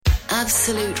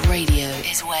Absolute Radio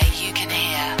is where you can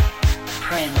hear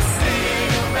Prince,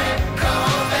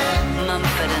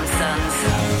 Mumford and Sons,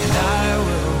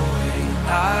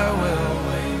 I will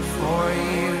wait for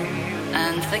you,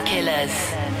 and The Killers.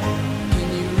 Can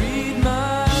you read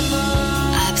my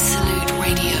mind? Absolute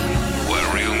Radio, where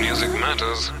real music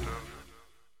matters.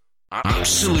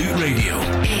 Absolute Radio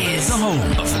is the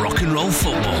home of rock and roll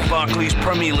football. Barclays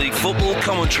Premier League football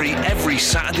commentary every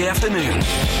Saturday afternoon.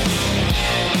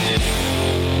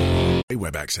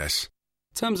 Web access.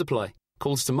 Terms apply.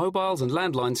 Calls to mobiles and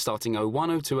landlines starting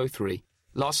 010203.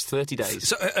 Last 30 days.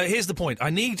 So here's the point.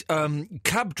 I need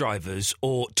cab drivers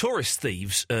or tourist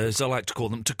thieves, as I like to call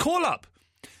them, to call up,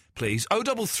 please.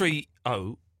 0330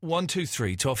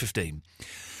 123 1215.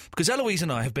 Because Eloise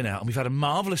and I have been out and we've had a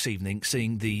marvellous evening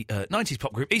seeing the 90s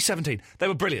pop group E17. They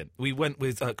were brilliant. We went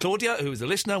with Claudia, who was a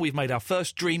listener. We've made our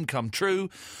first dream come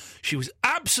true. She was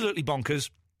absolutely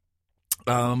bonkers,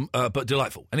 but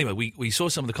delightful. Anyway, we saw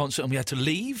some of the concert and we had to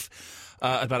leave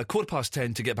at about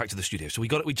 10:15 to get back to the studio. So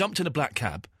we jumped in a black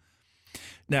cab.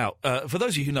 Now, for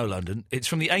those of you who know London, it's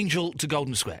from the Angel to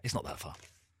Golden Square. It's not that far.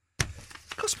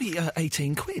 It cost me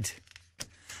 18 quid.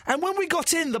 And when we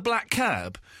got in the black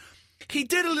cab, he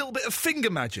did a little bit of finger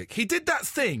magic. He did that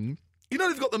thing. You know,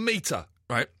 they've got the meter,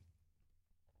 right?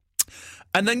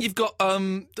 And then you've got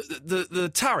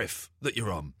the tariff that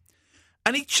you're on.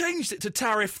 And he changed it to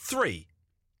tariff 3.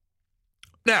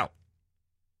 Now,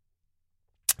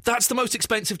 that's the most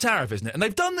expensive tariff, isn't it? And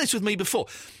they've done this with me before.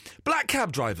 Black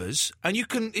cab drivers, and you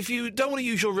can, if you don't want to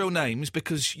use your real names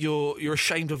because you're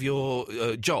ashamed of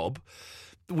your job,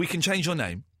 we can change your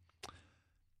name.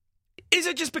 Is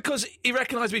it just because he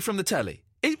recognised me from the telly?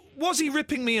 Was he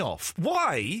ripping me off?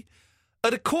 Why,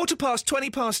 at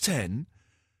 10:15,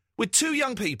 with two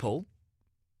young people,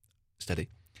 steady,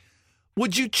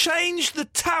 would you change the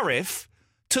tariff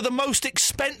to the most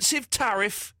expensive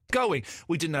tariff going?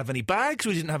 We didn't have any bags,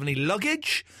 we didn't have any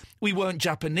luggage, we weren't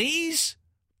Japanese.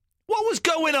 What was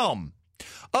going on?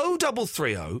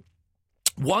 0330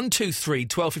 123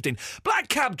 1215. Black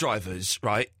cab drivers,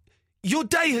 right? Your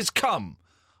day has come.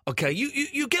 Okay,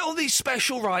 you get all these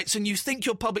special rights and you think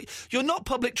you're public. You're not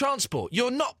public transport.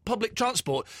 You're not public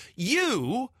transport.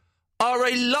 You are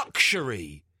a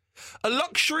luxury. A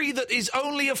luxury that is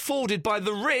only afforded by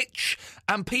the rich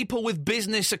and people with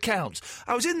business accounts.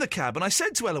 I was in the cab and I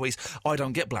said to Eloise, I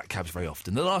don't get black cabs very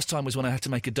often. The last time was when I had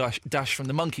to make a dash from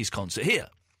the Monkees concert here.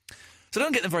 So I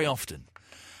don't get them very often.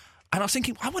 And I was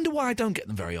thinking, I wonder why I don't get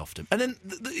them very often. And then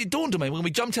it dawned on me when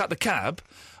we jumped out the cab,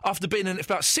 after being in it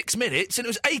for about 6 minutes, and it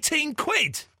was 18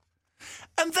 quid.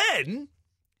 And then,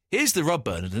 here's the rub,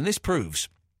 Bernard, and this proves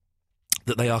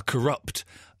that they are corrupt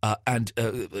and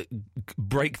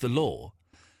break the law.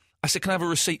 I said, can I have a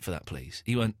receipt for that, please?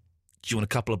 He went, do you want a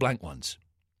couple of blank ones?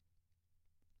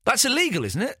 That's illegal,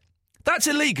 isn't it? That's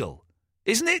illegal,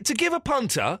 isn't it? To give a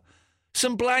punter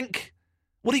some blank...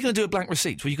 What are you going to do with blank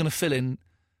receipts? Well, you're going to fill in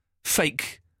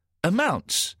fake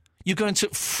amounts. You're going to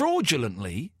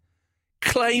fraudulently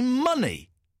claim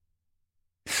money.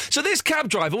 So this cab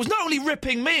driver was not only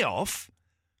ripping me off,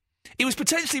 he was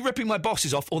potentially ripping my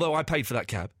bosses off, although I paid for that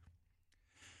cab.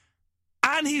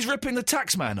 And he's ripping the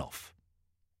taxman off.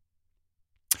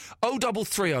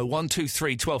 0330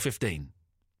 123 1215.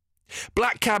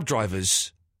 Black cab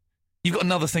drivers, you've got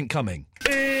another thing coming.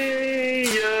 Ian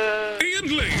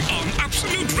Lee on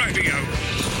Absolute Radio.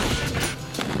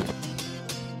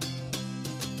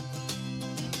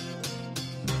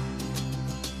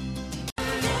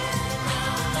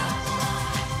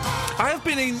 I have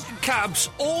been in cabs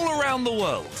all around the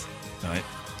world. Right.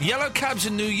 Yellow cabs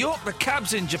in New York, the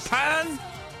cabs in Japan,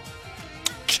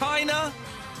 China,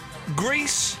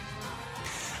 Greece,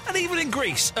 and even in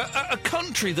Greece, a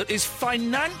country that is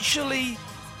financially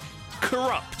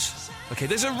corrupt. Okay,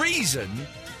 there's a reason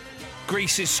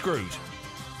Greece is screwed.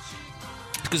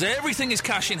 Because everything is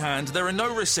cash in hand, there are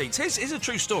no receipts. Here's a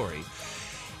true story.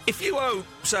 If you owe,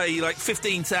 say, like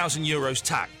 15,000 euros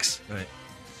tax, right,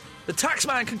 the tax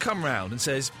man can come round and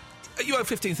says, you owe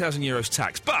 15,000 euros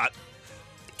tax, but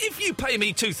if you pay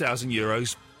me 2,000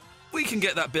 euros, we can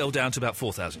get that bill down to about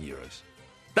 4,000 euros.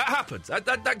 That happens.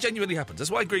 That genuinely happens.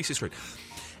 That's why Greece is screwed.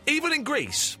 Even in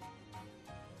Greece,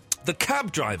 the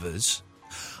cab drivers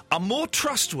are more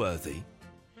trustworthy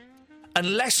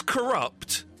and less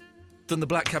corrupt than the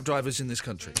black cab drivers in this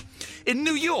country. In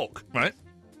New York, right,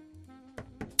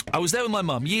 I was there with my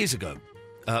mum years ago.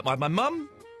 My mum,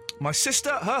 my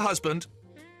sister, her husband,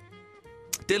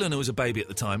 Dylan, who was a baby at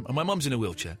the time, and my mum's in a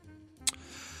wheelchair.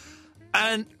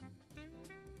 And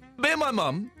me and my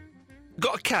mum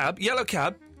got a cab, yellow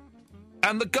cab,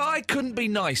 And the guy couldn't be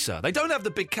nicer. They don't have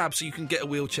the big cab so you can get a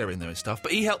wheelchair in there and stuff,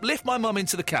 but he helped lift my mum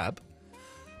into the cab,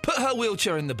 put her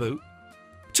wheelchair in the boot,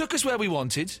 took us where we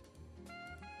wanted,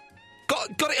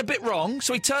 got it a bit wrong,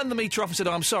 so he turned the meter off and said,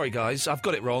 I'm sorry, guys, I've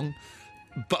got it wrong,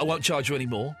 but I won't charge you any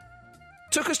more.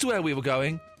 Took us to where we were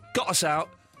going, got us out,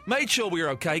 made sure we were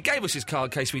okay, gave us his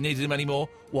card in case we needed him anymore.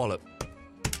 Wallop.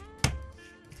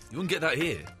 You wouldn't get that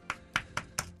here.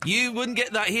 You wouldn't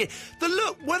get that here. The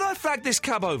look, when I flagged this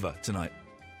cab over tonight,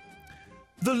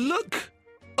 the look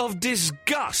of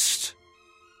disgust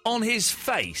on his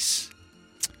face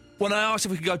when I asked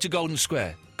if we could go to Golden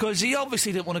Square, because he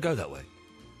obviously didn't want to go that way.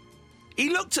 He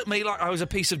looked at me like I was a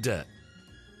piece of dirt.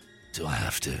 Do I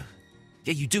have to?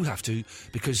 Yeah, you do have to,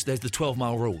 because there's the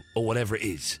 12-mile rule, or whatever it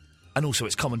is. And also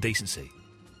it's common decency.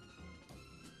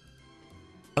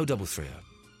 0330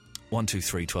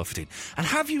 123 1215. And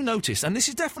have you noticed, and this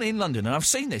is definitely in London, and I've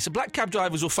seen this, the black cab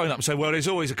drivers will phone up and say, well, there's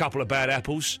always a couple of bad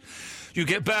apples. You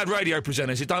get bad radio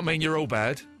presenters, it don't mean you're all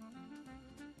bad.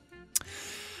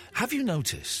 Have you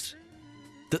noticed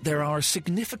that there are a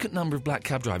significant number of black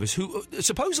cab drivers who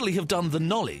supposedly have done the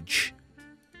knowledge,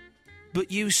 but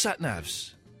use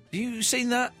sat-navs? Have you seen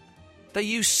that? They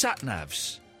use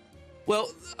sat-navs.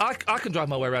 Well, I can drive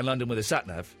my way around London with a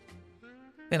sat-nav.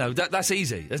 You know, that's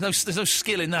easy. There's no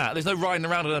skill in that. There's no riding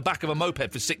around on the back of a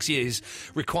moped for 6 years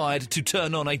required to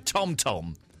turn on a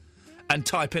TomTom and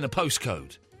type in a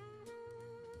postcode.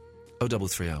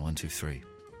 0330 123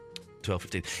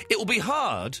 1215. It will be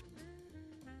hard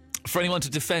for anyone to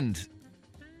defend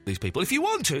these people. If you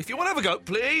want to have a go,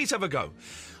 please have a go.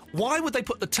 Why would they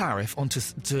put the tariff onto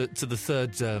to the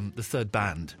third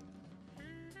band?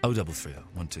 0330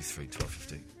 123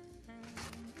 1215.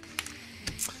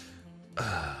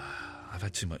 I've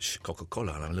had too much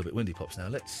Coca-Cola and I'm a little bit windy, Pops, now.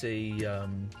 Let's see.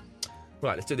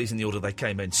 Right, let's do these in the order they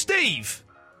came in. Steve!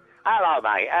 Hello,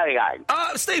 mate. How you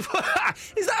going? Steve,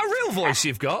 is that a real voice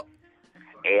you've got?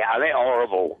 Yeah, a bit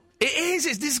horrible. It is.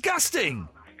 It's disgusting.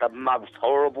 It's the most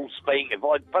horrible speaking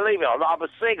voice. Believe it or not, I'm a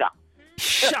singer.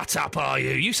 Shut up, are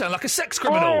you? You sound like a sex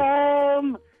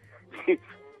criminal.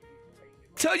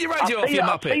 Turn your radio off, you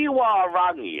muppet. I'll see you while I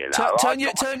run you,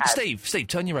 know. Steve,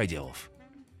 turn your radio off.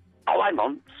 Oh, hang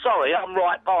on. Sorry, I'm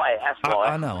right by it. That's right.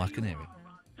 I know, I can hear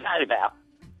it. How about?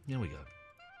 Here we go.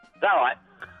 All right.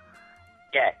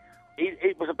 Yeah.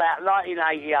 It was about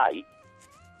 1988,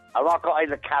 and I got in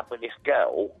the cab with this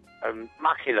girl, and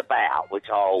mucking about, which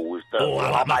I always do. Oh,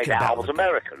 I made out I was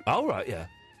American. Oh, right, yeah.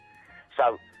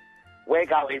 So, we're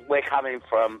coming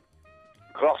from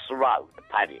Gloucester Road to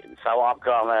Paddington, so I've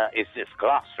gone, it's this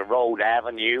Gloucester Road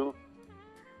Avenue,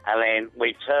 and then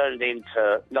we turned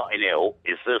into Notting Hill,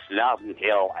 it's this Notting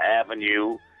Hill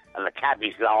Avenue, and the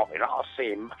cabbie's laughing, I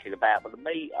see him mucking about with the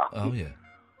meter. Oh, yeah.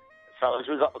 So as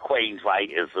we got the Queensway,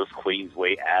 it's this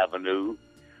Queensway Avenue.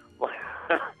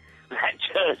 That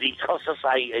jersey cost us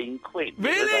 18 quid.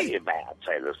 Really? About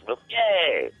Taylor Swift.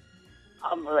 Yeah.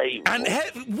 Unbelievable.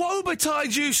 And woe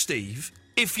betide you, Steve,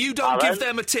 if you don't give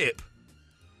them a tip.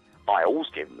 I always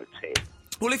give them a tip.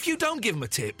 Well, if you don't give them a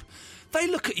tip, they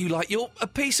look at you like you're a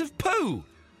piece of poo.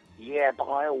 Yeah, but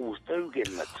I always do give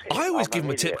them a tip. I always give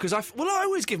them a tip because I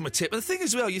always give them a tip. And the thing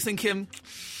as well, you're thinking,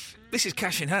 this is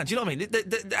cash in hand. Do you know what I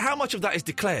mean? How much of that is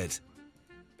declared?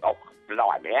 Oh,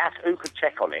 blimey, who could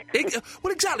check on it?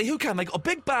 Well, exactly, who can? They got a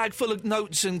big bag full of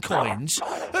notes and coins.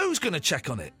 Who's going to check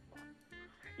on it?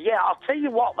 Yeah, I'll tell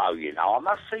you what, though, you know, I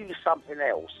must see you something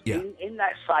else. Yeah. In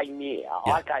that same year,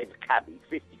 Yeah. I gave the cabbie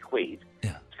 50 quid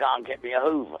Yeah. to go and get me a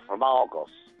Hoover from Argos.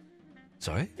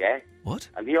 Sorry? Yeah? What?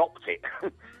 And the optic.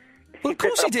 Well, of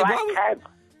course he did.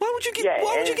 Why would you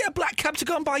get a black cab to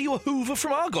go and buy you a Hoover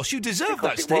from Argos? You deserve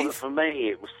that, Steve. It wasn't for me,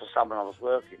 it was for someone I was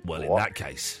working for. Well, in that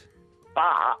case. But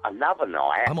another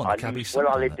night, I'm on the cabbie when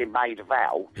I side, lived in Maida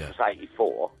Vale, Yeah. which was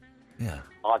 84, Yeah.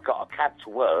 I got a cab to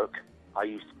work. I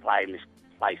used to play in this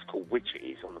place called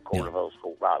Wichita's on the corner of Earls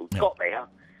Court Road. Yeah. Got there,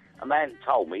 a man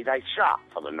told me they shut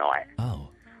for the night. Oh.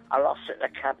 And I said to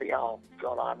the cabbie, oh,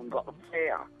 God, I haven't got the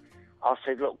fare. I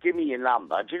said, look, give me your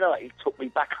number. Do you know what? He took me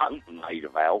back home to Maida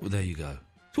Vale. Well, there you go.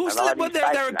 And I Well, didn't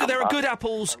there say are number. good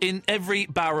apples in every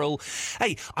barrel.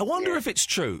 Hey, I wonder if it's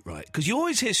true, right? Because you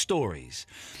always hear stories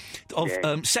of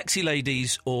sexy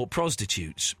ladies or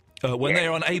prostitutes when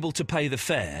they're unable to pay the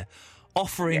fare,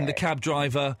 offering the cab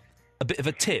driver a bit of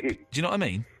a tip. Do you know what I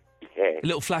mean? Yeah. A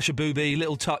little flash of booby,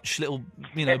 little touch, little,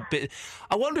 bit.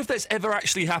 I wonder if that's ever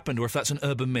actually happened or if that's an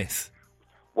urban myth.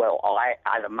 Well, I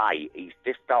had a mate, he's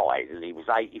just died, and he was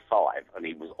 85, and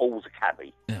he was always a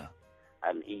cabbie. Yeah.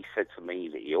 And he said to me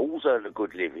that he always earned a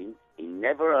good living, he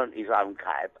never earned his own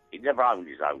cab, he never owned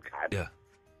his own cab. Yeah.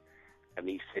 and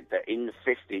he said that in the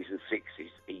 50s and 60s,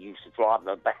 he used to drive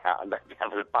them about and they'd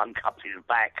have a bunk up in the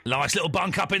back. Nice little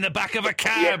bunk up in the back of a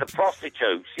cab. Yeah, the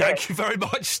prostitutes. Thank you very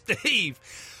much, Steve.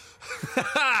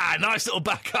 Nice little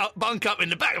bunk up in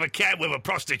the back of a cab with a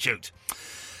prostitute.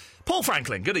 Paul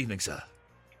Franklin, good evening, sir.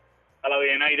 Hello,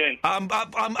 Ian. How you doing? I'm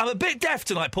a bit deaf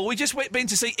tonight, Paul. We just been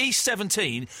to see East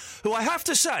 17, who I have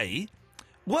to say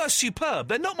were superb.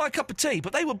 They're not my cup of tea,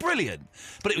 but they were brilliant.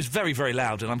 But it was very, very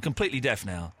loud, and I'm completely deaf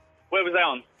now. Where was that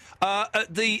on?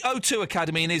 At the O2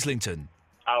 Academy in Islington.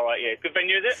 Oh, right, yeah. Good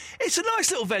venue, is it? It's a nice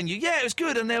little venue. Yeah, it was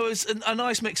good, and there was a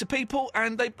nice mix of people,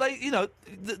 and they you know...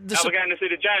 We're going to see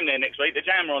the Jam there next week. The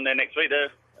Jam are on there next week,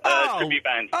 the tribute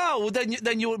band. Oh, well,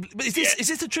 then you're... Is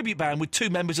this a tribute band with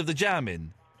two members of the Jam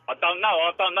in? I don't know.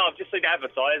 I've just seen it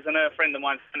advertised, and a friend of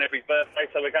mine's on every birthday,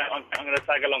 so I'm going to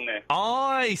tag along there.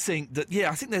 I think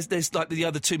there's like the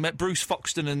other two, Bruce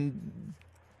Foxton and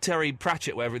Terry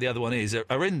Pratchett, whatever the other one is,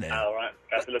 are in there. Oh, right.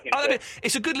 Have to look into it.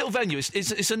 It's a good little venue.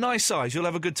 It's a nice size. You'll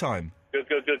have a good time. Good.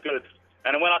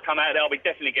 And when I come out there, I'll be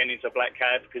definitely getting into a black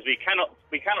cab, because we cannot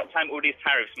tamper with these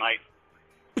tariffs, mate.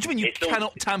 What do you mean you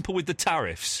cannot tamper with the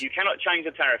tariffs? You cannot change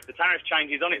the tariff. The tariff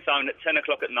changes on its own at 10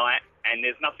 o'clock at night, and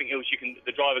there's nothing else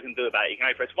the driver can do about it. You can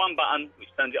only press one button, which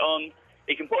turns it on.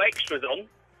 He can put extras on,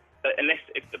 but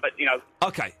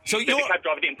Okay, so the cab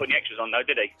driver didn't put any extras on, though,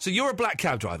 did he? So you're a black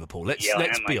cab driver, Paul. Let's be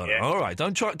honest. Yeah. All right,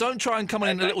 don't try and come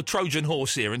in a little Trojan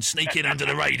horse here and sneak in under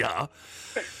the radar.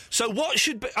 So what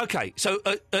should be... Okay, so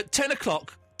at 10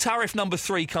 o'clock, tariff number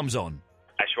 3 comes on.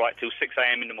 That's right, till 6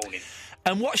 a.m. in the morning.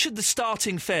 And what should the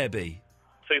starting fare be?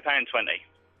 £2.20.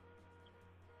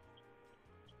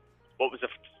 What was the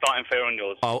starting fare on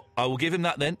yours? Oh, I will give him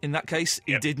that then. In that case,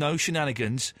 he did no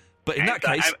shenanigans. But in that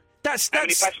case, that's... How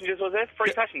many passengers was there?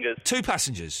 3 passengers? 2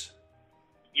 passengers.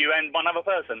 You and one other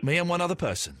person? Me and one other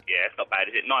person. Yeah, it's not bad,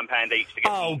 is it? £9 each to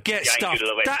get get stuffed.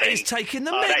 That is taking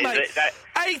the mick, mate.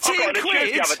 18 I got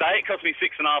quid. the other day. It cost me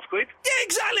 £6.50. Yeah,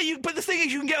 exactly. But the thing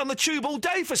is, you can get on the tube all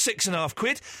day for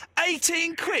 £6.50.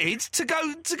 18 quid to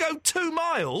go 2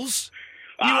 miles.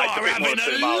 You are having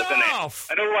a laugh.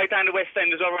 And all the way down to West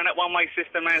End as well, around that one-way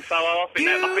system around Soho. I think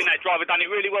that driver done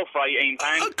it really well for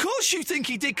 £18. Of course you think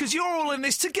he did, because you're all in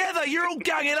this together. You're all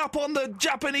ganging up on the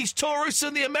Japanese tourists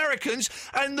and the Americans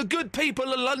and the good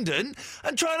people of London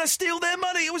and trying to steal their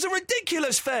money. It was a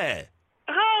ridiculous fare.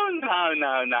 Oh, no,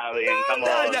 Ian, come on.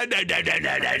 No. You got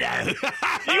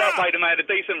to pay them out a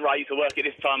decent rate to work at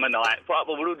this time of night. Put up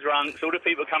with all the drunks, all the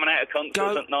people coming out of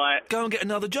concerts at night. Go and get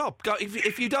another job. Go,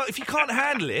 if you can't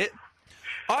handle it...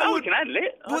 we can handle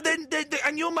it. Well, then,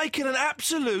 and you're making an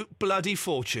absolute bloody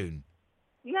fortune.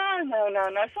 No.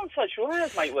 It's unsocial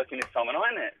hours, mate, working this time of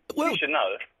night, isn't it? Well, you should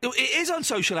know. It is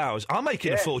unsocial hours. I'm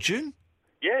making a fortune.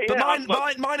 Yeah. But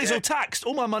mine is all taxed.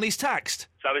 All my money's taxed.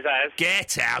 So is ours.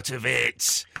 Get out of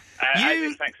it.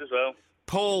 You tax as well.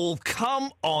 Paul,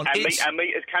 come on. And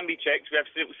meters can be checked. We have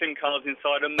little SIM cards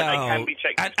inside them, but they can be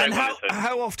checked. And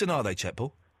how often are they checked,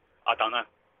 Paul? I don't know.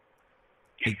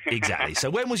 Exactly. So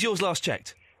when was yours last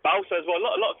checked? But also as well, a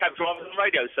lot of cab drivers on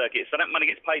radio circuits, so that money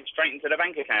gets paid straight into their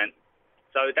bank account.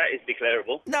 So that is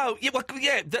declarable. No,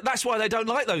 that's why they don't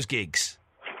like those gigs.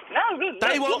 No,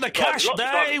 they want the cash.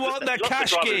 They want the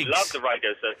cash gigs. Love the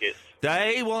radio circuits.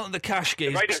 They want the cash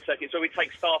gigs. The radio circuits where we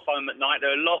take staff home at night,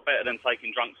 they're a lot better than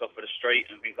taking drunks off of the street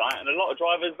and things like that. And a lot of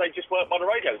drivers, they just work by the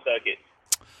radio circuits.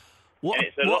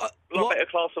 It's a lot better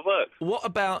class of work. What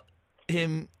about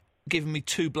him giving me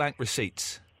 2 blank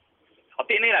receipts? I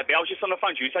didn't hear that bit. I was just on the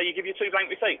phone to you. So you give you 2 blank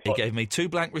receipts? He gave me 2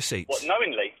 blank receipts. What,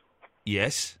 knowingly?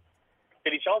 Yes.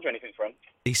 Did he charge you anything for them?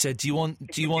 He said, "Do you want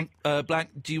blank?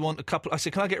 Do you want a couple?" I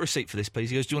said, "Can I get a receipt for this,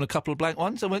 please?" He goes, "Do you want a couple of blank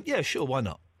ones?" I went, "Yeah, sure, why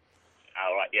not?"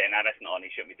 Oh, right, yeah, no, that's not on. He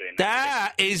shouldn't be doing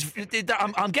that.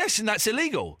 I'm guessing that's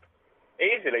illegal.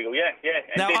 It is illegal, yeah.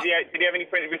 And now, did he have any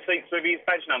printed receipts with his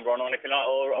badge number on or anything like,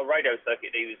 or a radio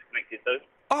circuit that he was connected to?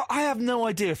 I have no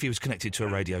idea if he was connected to a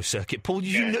radio circuit, Paul.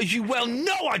 You well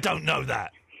know I don't know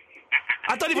that.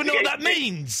 I don't even know what that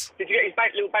means. Did you get his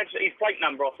little badge, his plate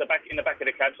number off in the back of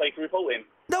the cab so you can report him?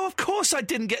 No, of course I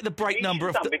didn't get the brake number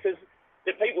of because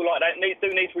the people like that do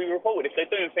need to be reported. If they're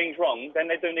doing things wrong, then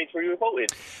they do need to be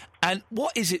reported. And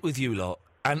what is it with you lot?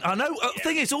 And I know, the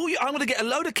thing is, I'm going to get a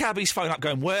load of cabbies phone up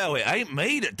going, well, it ain't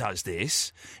me that does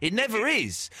this. It never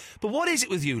is. But what is it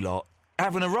with you lot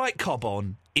having a right cob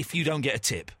on if you don't get a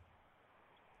tip?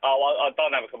 Oh, I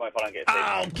don't have a comment if I don't get a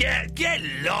tip. Oh, get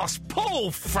lost. Paul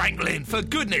Franklin, for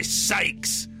goodness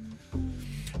sakes.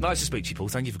 Nice to speak to you, Paul.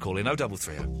 Thank you for calling.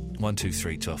 0330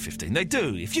 123 1215. They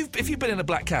do. If you've been in a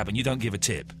black cab and you don't give a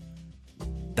tip,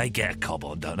 they get a cob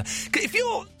on, don't they? If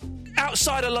you're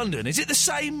outside of London, is it the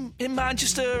same in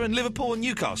Manchester and Liverpool and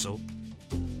Newcastle?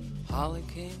 Holly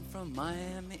came from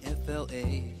Miami,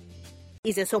 FLA.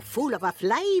 Is so full of a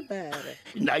flavor.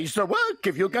 Nice work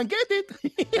if you can get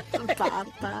it.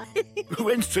 Papa.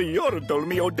 When Signor told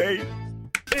me all day.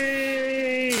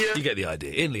 You get the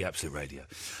idea. In the Absolute Radio.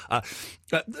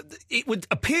 It would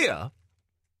appear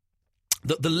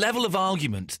that the level of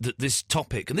argument that this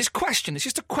topic, and this question, it's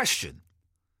just a question,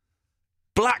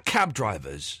 black cab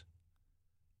drivers,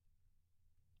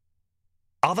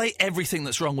 are they everything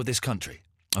that's wrong with this country?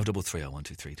 0330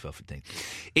 123 1215.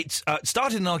 It's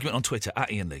started an argument on Twitter, at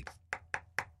Ian Lee.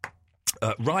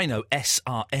 Rhino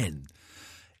SRN.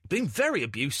 Being very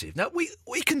abusive. Now,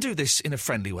 we can do this in a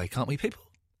friendly way, can't we, people?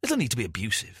 It doesn't need to be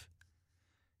abusive.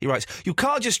 He writes, you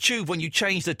can't just tube when you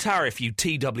change the tariff, you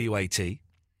TWAT.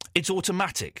 It's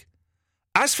automatic.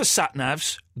 As for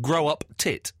sat-navs, grow up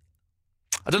tit.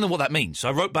 I don't know what that means, so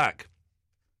I wrote back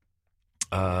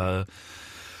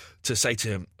to say to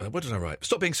him, what did I write?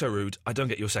 Stop being so rude. I don't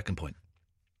get your second point.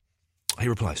 He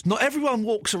replies, not everyone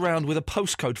walks around with a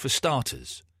postcode for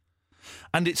starters.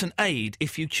 And it's an aid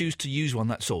if you choose to use one,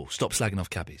 that's all. Stop slagging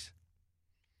off cabbies.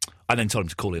 I then told him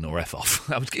to call in or F off.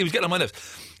 He was getting on my nerves.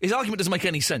 His argument doesn't make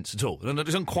any sense at all. I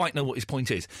don't quite know what his point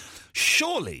is.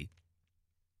 Surely,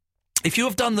 if you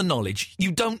have done the knowledge,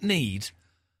 you don't need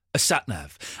a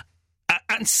sat-nav.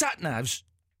 And sat-navs,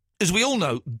 as we all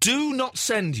know, do not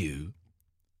send you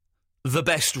the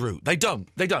best route. They don't.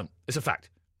 It's a fact.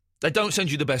 They don't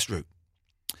send you the best route.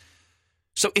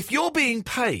 So if you're being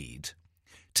paid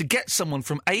to get someone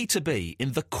from A to B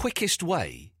in the quickest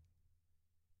way,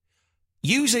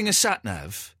 using a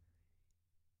sat-nav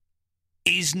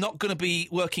is not going to be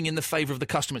working in the favour of the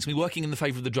customer. It's going to be working in the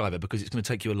favour of the driver because it's going to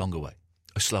take you a longer way,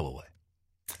 a slower way.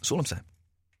 That's all I'm saying.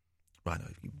 Right,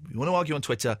 you want to argue on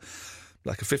Twitter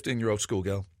like a 15-year-old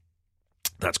schoolgirl,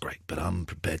 that's great, but I'm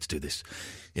prepared to do this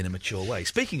in a mature way.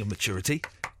 Speaking of maturity,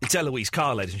 it's Eloise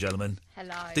Carr, ladies and gentlemen.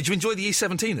 Hello. Did you enjoy the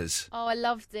E17ers? Oh, I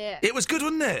loved it. It was good,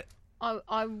 wasn't it?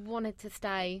 I wanted to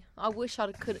stay. I wish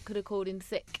I could have called in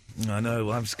sick. I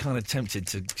know. I was kind of tempted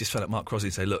to just phone up Mark Crosby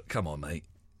and say, look, come on, mate.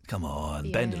 Come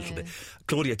on, bend a little bit.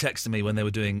 Claudia texted me when they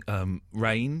were doing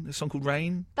Rain, a song called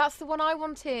Rain. That's the one I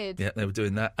wanted. Yeah, they were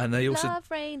doing that. And they also... Love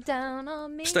rain down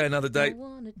on me. Stay Another Day.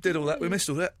 Did all that. We missed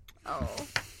all that. Oh.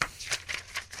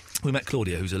 We met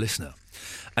Claudia, who's a listener.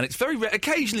 And it's very rare.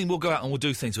 Occasionally we'll go out and we'll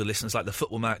do things with listeners, like the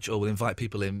football match, or we'll invite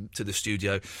people in to the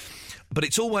studio. But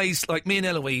it's always like me and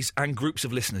Eloise and groups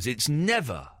of listeners. It's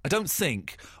never, I don't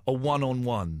think, a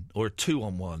one-on-one or a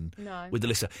two-on-one with the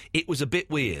listener. It was a bit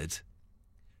weird.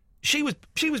 She was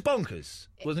bonkers,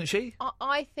 wasn't she?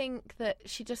 I think that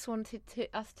she just wanted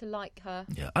us to like her.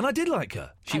 Yeah, and I did like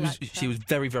her. She was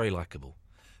very, very likeable.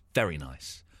 Very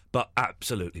nice. But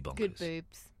absolutely bonkers. Good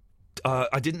boobs.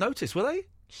 I didn't notice, were they?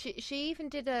 She even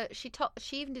did a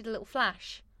little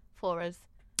flash for us.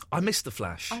 I missed the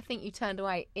flash. I think you turned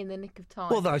away in the nick of time.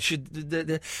 Well, I should.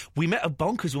 We met a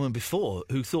bonkers woman before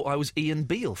who thought I was Ian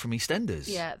Beale from EastEnders.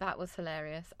 Yeah, that was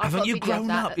hilarious. Haven't you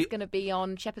grown up? It's going to be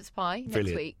on Shepherd's Pie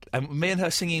next week. And me and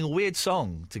her singing a weird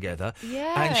song together.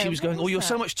 Yeah. And she was going, "Oh, you're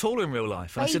so much taller in real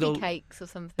life." And I said, cakes or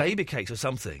something. Baby cakes or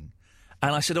something.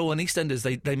 And I said, "Oh, in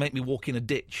EastEnders, they make me walk in a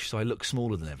ditch, so I look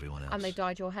smaller than everyone else." And they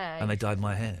dyed your hair. And they dyed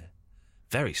my hair.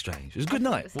 Very strange. It was a good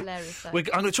night. It was hilarious. I'm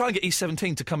going to try and get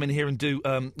East17 to come in here and do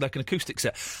like an acoustic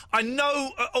set. I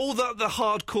know all the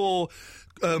hardcore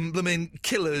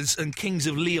Killers and Kings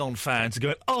of Leon fans are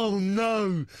going, "Oh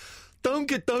no, don't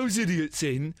get those idiots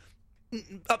in."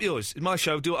 Up yours. It's my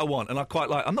show. Do what I want, and I quite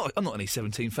like. I'm not an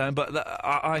E17 fan, but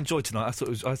I enjoyed tonight. I thought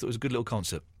it was a good little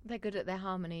concert. They're good at their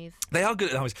harmonies. They are good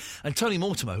at their harmonies. And Tony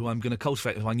Mortimer, who I'm going to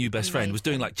cultivate with my new best friend, was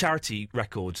doing like charity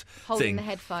records holding the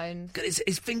headphones. Got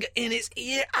his finger in his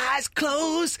ear, eyes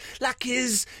closed, like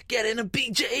he's getting a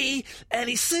BJ, and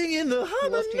he's singing the harmony. He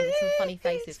was doing some funny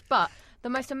faces. But the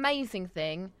most amazing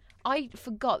thing, I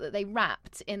forgot that they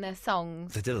rapped in their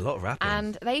songs. They did a lot of rapping.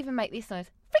 And they even make this noise.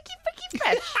 Freaky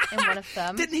fresh in one of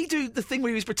them. Didn't he do the thing where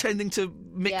he was pretending to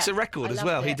mix a record as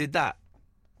well? He did that.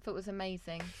 I thought it was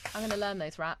amazing. I'm going to learn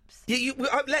those raps. Yeah,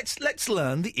 let's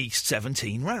learn the East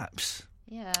 17 raps.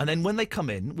 Yeah. And then when they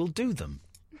come in, we'll do them.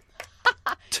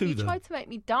 You tried to make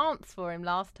me dance for him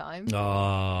last time.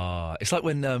 Ah, it's like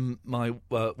when my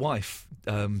wife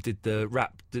did the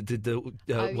rap, did the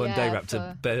one day rap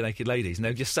to Bare Naked Ladies, and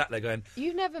they just sat there going.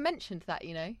 You've never mentioned that,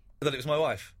 you know. That it was my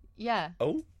wife. Yeah.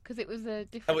 Oh. Because it was a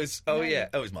different...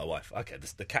 it was my wife. Okay,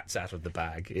 the cat's out of the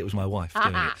bag. It was my wife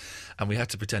doing it. And we had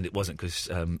to pretend it wasn't because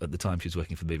at the time she was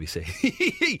working for the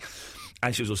BBC.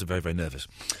 And she was also very, very nervous.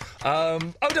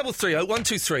 0330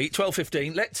 123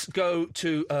 1215. Let's go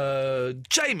to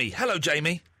Jamie. Hello,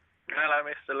 Jamie. Hello,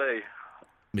 Mr. Lee.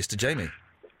 Mr. Jamie.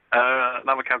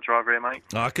 Another cab driver here, mate.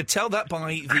 I could tell that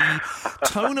by the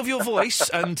tone of your voice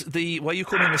and the way you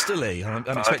call me Mr. Lee. I'm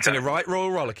expecting a right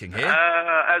royal rollicking here.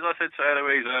 As I said to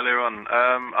Eloise earlier on,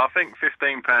 I think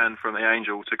 £15 from the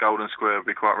Angel to Golden Square would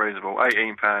be quite reasonable.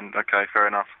 £18, okay, fair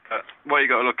enough. But what you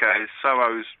got to look at is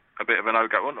Soho's a bit of a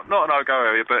no-go. Well, not a no-go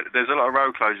area, but there's a lot of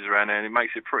road closures around there, and it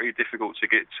makes it pretty difficult to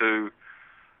get to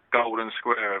Golden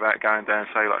Square without going down,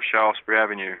 say, like Shaftesbury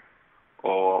Avenue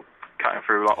or cutting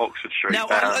through like Oxford Street.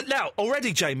 Now,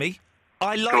 already, Jamie,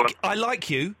 I like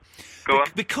you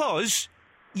because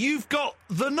you've got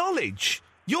the knowledge.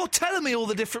 You're telling me all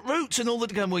the different routes and all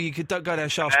the well, you don't go down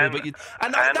Shaftesbury,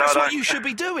 and that's what you should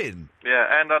be doing.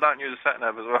 Yeah, and I don't use a sat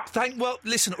nav as well. Well,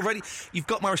 listen, already you've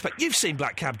got my respect. You've seen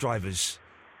black cab drivers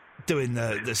doing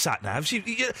the sat navs.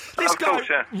 This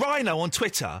guy Rhino on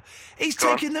Twitter, he's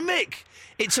taking the mick.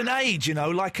 It's an age,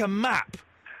 like a map.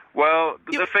 Well,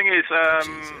 the thing is,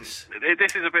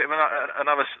 this is a bit of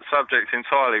another subject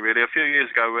entirely, really. A few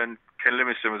years ago, when Ken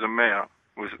Livingstone was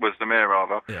the mayor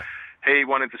rather, he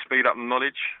wanted to speed up the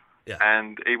knowledge,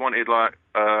 and he wanted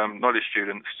knowledge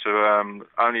students to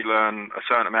only learn a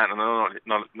certain amount of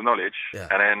the knowledge,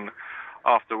 and then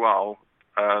after a while,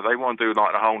 they want to do the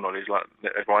whole knowledge, like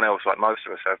everyone else, like most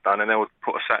of us have done, and they would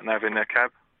put a sat nav in their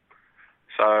cab.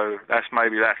 So that's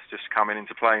just coming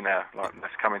into play now. Like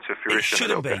that's coming to fruition. It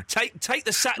shouldn't be. Take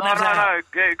the sat navs out.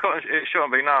 No. It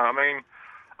shouldn't be. No, I mean,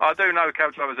 I do know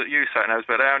cab drivers that use sat navs,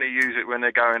 but they only use it when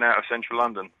they're going out of central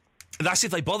London. That's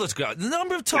if they bother to go out. The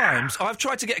number of times I've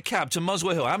tried to get a cab to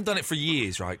Muswell Hill, I haven't done it for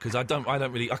years, right? Because I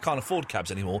can't afford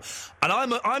cabs anymore, and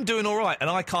I'm doing all right, and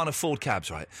I can't afford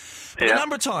cabs, right? But the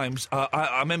number of times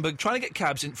I remember trying to get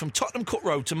cabs in from Tottenham Court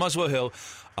Road to Muswell Hill.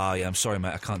 Oh yeah, I'm sorry,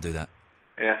 mate, I can't do that.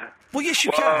 Yeah. Well, yes,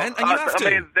 you can, and you have to.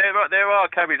 I mean, there are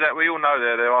cabbies out. We all know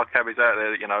there are cabbies out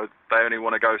there that they only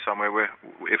want to go somewhere where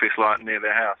if it's near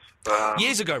their house.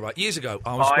 Years ago, I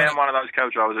am one of those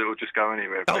cab drivers that will just go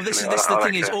anywhere. Oh, this is the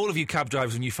thing is, all of you cab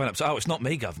drivers, when you phone up, say, it's not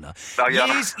me, Governor.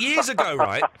 Years ago,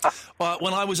 right,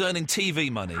 when I was earning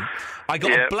TV money, I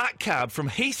got a black cab from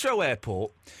Heathrow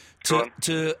Airport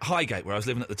to Highgate, where I was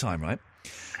living at the time, right?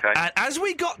 Okay. And as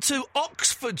we got to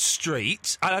Oxford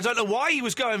Street, and I don't know why he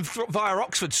was going via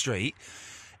Oxford Street,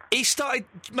 he started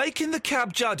making the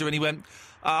cab judder, and he went,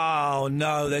 oh,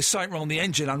 no, there's something wrong with the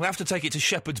engine. I'm going to have to take it to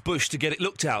Shepherd's Bush to get it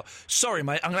looked at. Sorry,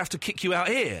 mate, I'm going to have to kick you out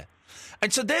here.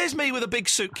 And so there's me with a big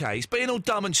suitcase, being all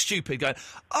dumb and stupid, going,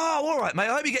 oh, all right, mate,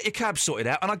 I hope you get your cab sorted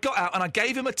out. And I got out and I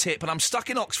gave him a tip, and I'm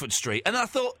stuck in Oxford Street. And I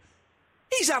thought,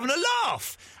 he's having a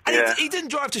laugh. And he didn't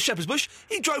drive to Shepherd's Bush.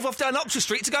 He drove off down Oxford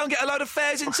Street to go and get a load of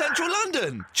fares in central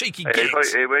London. Cheeky git.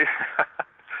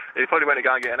 He probably went to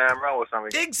go and get an AM roll or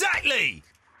something. Exactly.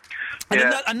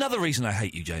 And another reason I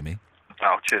hate you, Jamie.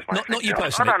 Oh, cheers, mate. Not you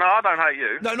personally. I don't hate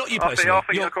you. No, not you personally. I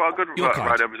think you're quite a good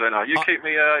radio presenter. You keep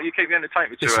me entertained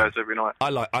for 2 hours every night. I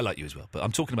like you as well, but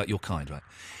I'm talking about your kind, right?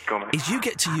 Go on, mate. Is you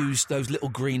get to use those little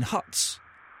green huts.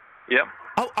 Yep.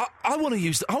 I want to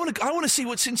use. I want to see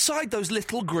what's inside those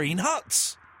little green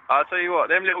huts. I'll tell you what,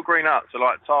 them little green huts are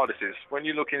like TARDISes. When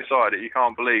you look inside it, you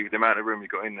can't believe the amount of room you've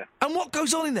got in there. And what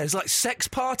goes on in there? Is like sex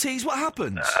parties? What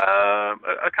happens?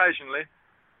 Occasionally.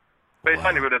 But it's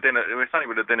only with a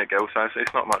dinner girl, so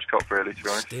it's not much cop, really, to be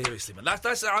honest. Seriously, man.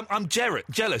 I'm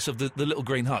jealous of the little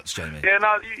green huts, Jamie. Yeah,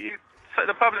 no, so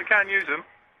the public can use them.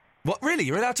 What, really?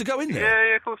 You're allowed to go in there?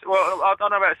 Yeah, of course. Well, I don't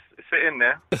know about sit in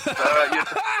there.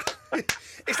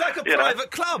 It's like a private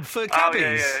club for cabbies.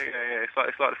 Oh, yeah.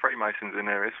 It's like the Freemasons in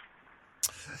there is.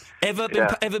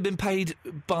 Ever been paid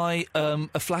by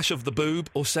a flash of the boob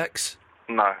or sex?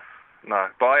 No.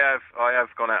 But I have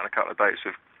gone out on a couple of dates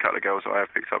with a couple of girls that I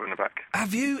have picked up in the back.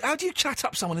 Have you? How do you chat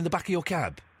up someone in the back of your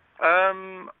cab?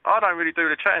 I don't really do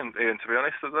the chatting, Ian, to be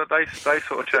honest. They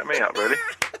sort of chat me up, really.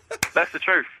 That's the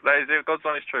truth. That is God's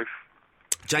honest truth.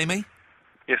 Jamie?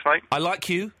 Yes, mate? I like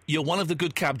you. You're one of the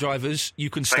good cab drivers. You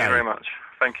can stay. Thank you very much.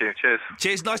 Thank you. Cheers.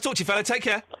 Cheers. Nice talk to you, fella. Take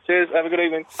care. Cheers. Have a good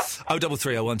evening.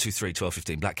 0330 123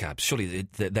 1215. Black cabs. Surely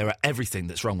there are everything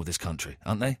that's wrong with this country,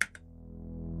 aren't they?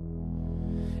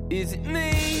 Is it me?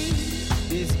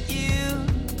 Is it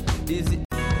you? Is it...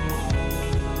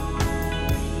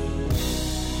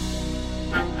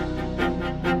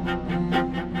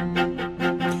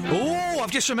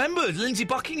 I've just remembered, Lindsay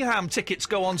Buckingham tickets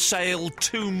go on sale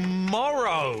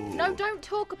tomorrow. No, don't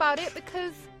talk about it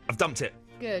because... I've dumped it.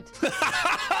 Good.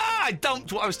 I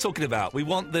dumped what I was talking about. We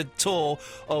want the tour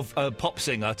of a pop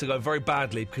singer to go very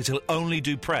badly because he'll only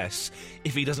do press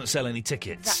if he doesn't sell any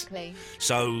tickets. Exactly.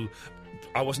 So,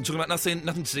 I wasn't talking about nothing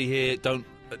to see here,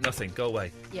 nothing, go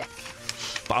away. Yeah.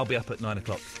 But I'll be up at 9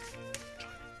 o'clock.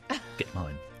 Get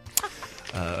mine.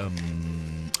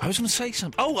 I was going to say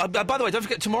something. Oh, by the way, don't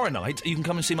forget, tomorrow night you can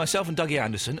come and see myself and Dougie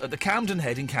Anderson at the Camden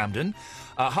Head in Camden,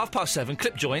 7:30,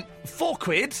 clip joint,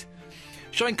 £4,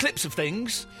 showing clips of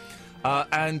things.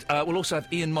 And we'll also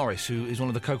have Ian Morris, who is one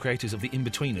of the co-creators of The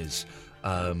In-Betweeners,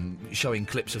 showing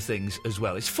clips of things as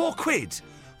well. It's £4.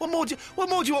 What more do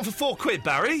you want for £4,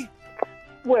 Barry?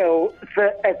 Well, for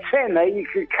a tenner, you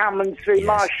could come and see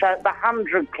my show at the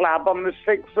 100 Club on the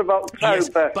 6th of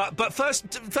October. Yes, but first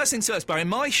things first, Barry,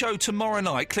 my show tomorrow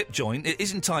night, Clip Joint, it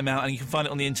is in Time Out, and you can find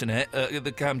it on the internet, at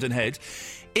the Camden Head,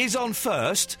 is on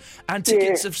first, and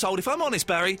tickets have sold, if I'm honest,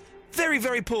 Barry, very,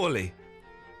 very poorly.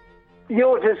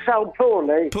 Yours is sold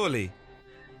poorly? Poorly.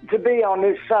 To be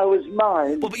honest, so is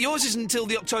mine. Well, but yours isn't until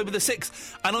the October the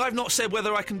 6th, and I've not said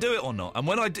whether I can do it or not. And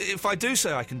if I do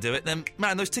say I can do it, then,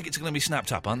 man, those tickets are going to be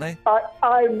snapped up, aren't they?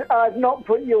 I've not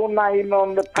put your name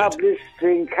on the publicity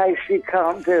in case you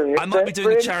can't do it. I might be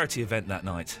doing a charity event that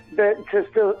night. But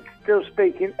still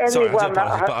speaking, Sorry, anyone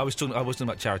but I was talking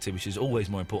about charity, which is always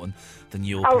more important than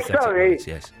your Oh, pathetic sorry. words,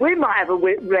 yes. We might have a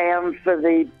whip round for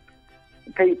the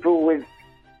people with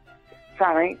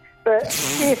something, but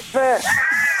if...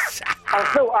 I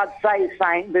thought I'd say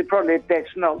something, but probably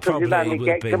best not, because you'll only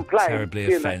get complaints.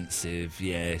 Terribly offensive,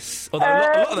 yes. Although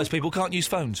a lot of those people can't use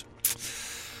phones.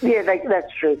 Yeah,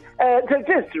 that's true. So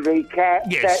just to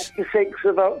recap, that's the 6th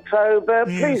of October.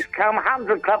 Please come,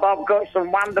 100 Club. I've got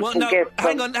some wonderful guests.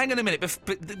 Hang on a minute.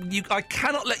 I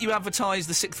cannot let you advertise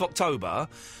the 6th of October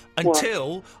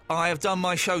until I have done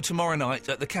my show tomorrow night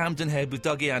at the Camden Head with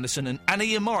Dougie Anderson and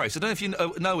Ian Morris. I don't know if you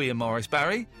know Ian Morris,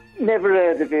 Barry. Never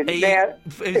heard of him.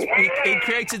 He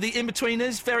created The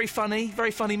In-Betweeners. Very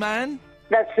funny man.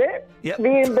 That's it. Yep. The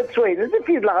In-Betweeners. If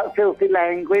you like filthy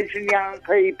language and young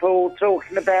people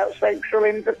talking about sexual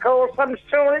intercourse, I'm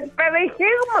sure it's very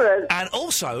humorous. And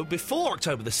also, before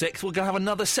October the 6th, we're going to have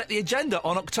another Set the Agenda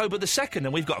on October the 2nd,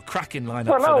 and we've got a cracking lineup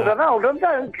Well, for that. hold on.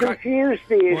 Don't confuse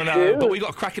the issue. Well, no, but we've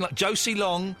got a cracking lineup. Josie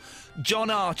Long, John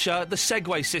Archer, the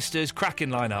Segway Sisters, cracking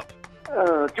lineup.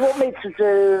 Do you want me to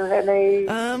do any...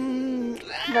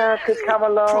 No, could come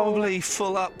along. Probably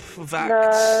full up Vax.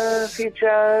 No, if you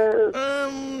Joe.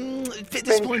 A bit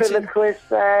disappointing.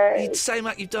 You'd say,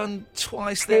 Matt, you've done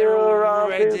twice there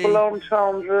already. Done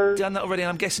that already, and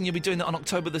I'm guessing you'll be doing that on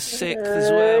October the 6th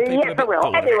as well. Yes, I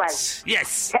will. Anyway.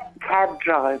 Yes. Cab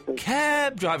drivers.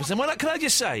 Cab drivers. And can I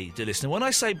just say, dear listener, when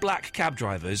I say black cab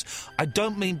drivers, I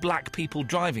don't mean black people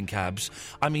driving cabs.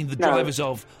 I mean the drivers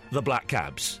of the black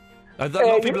cabs. A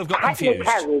lot of people have got confused.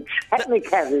 Hackney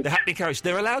carriage. The Hackney carriage.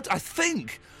 They're allowed, I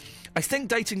think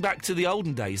dating back to the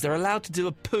olden days, they're allowed to do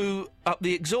a poo up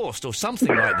the exhaust or something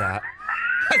like that.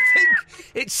 I think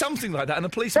it's something like that, and the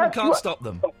policeman can't stop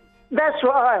them. That's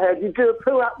what I heard. You do a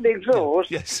poo up the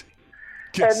exhaust. Yes.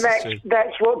 And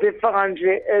that's what defines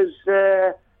it as...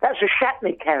 that's a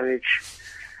Shatney carriage.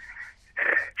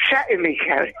 Shatney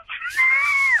carriage.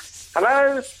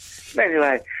 Hello?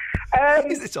 Anyway.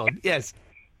 Is this on? Yes.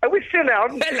 Are we still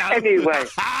on? Hello. Anyway,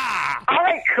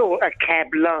 I caught a cab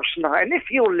last night, and if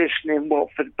you're listening,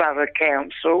 Watford Borough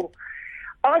Council,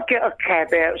 I get a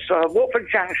cab outside Watford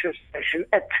Junction Station,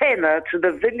 a tenner to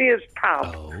the Villiers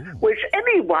pub, which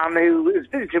anyone who has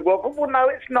visited Watford will know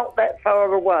it's not that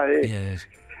far away. Yes.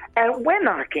 And when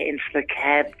I get into the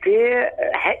cab, dear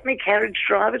Hackney carriage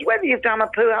drivers, whether you've done a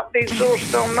poo up the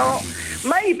exhaust or not,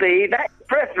 maybe that's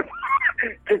preferable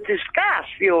to discuss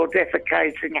your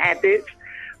defecating habits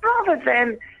rather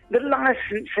than the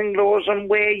licensing laws on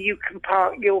where you can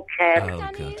park your cab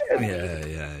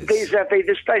vis-à-vis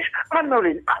the station. I'm not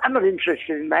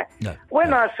interested in that. No.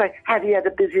 When I say, have you had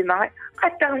a busy night,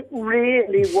 I don't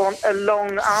really want a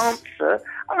long answer.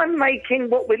 I'm making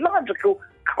what we like to call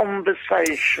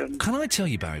conversation. Can I tell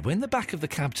you, Barry, we're in the back of the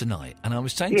cab tonight, and I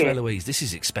was saying to Eloise, this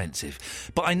is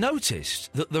expensive, but I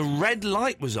noticed that the red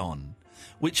light was on,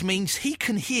 which means he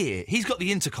can hear. He's got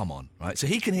the intercom on, right? So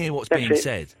he can hear what's being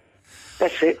said.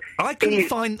 That's it. I couldn't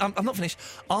find... I'm not finished.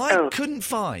 I couldn't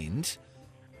find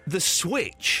the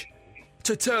switch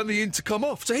to turn the intercom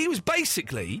off. So he was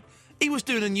basically... He was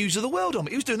doing a News of the World on me.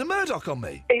 He was doing a Murdoch on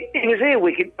me. He was here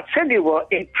wicked. I'll tell you what,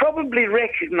 he probably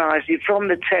recognised you from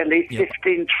the telly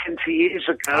 15, 20 years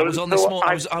ago. I was on this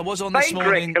morning. I was on this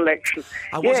morning. Recollection.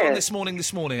 I was on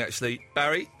this morning, actually,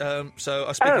 Barry. So I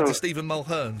was speaking to Stephen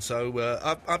Mulhern. So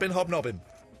I've been hobnobbing.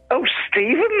 Oh,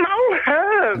 Stephen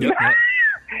Mulhern! Yep.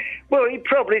 Well, he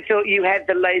probably thought you had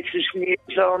the latest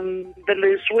news on the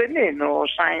loose women or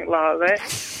something like that.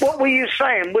 What were you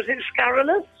saying? Was it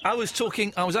scurrilous? I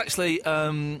was actually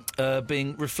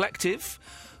being reflective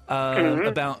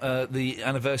about the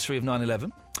anniversary of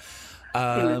 9/11.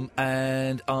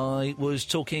 And I was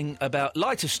talking about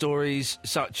lighter stories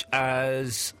such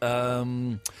as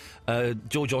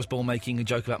George Osborne making a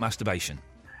joke about masturbation.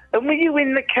 And were you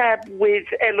in the cab with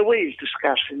Eloise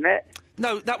discussing that?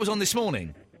 No, that was on this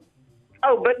morning.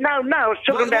 Oh, but no, I was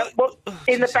talking about what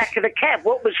in the back of the cab.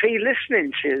 What was he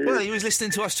listening to? Well, he was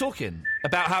listening to us talking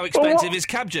about how expensive his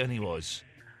cab journey was.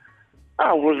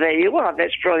 Oh, well, there you are.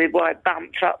 That's probably why it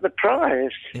bumped up the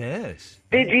price. Yes.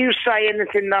 Did you say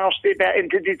anything nasty about him?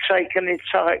 Did he take any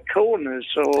tight corners,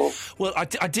 or...? Well, I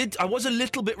did. I was a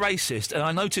little bit racist, and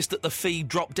I noticed that the fee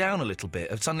dropped down a little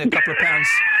bit. Suddenly a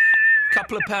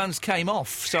couple of pounds came off,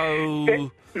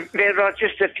 so... There are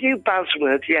just a few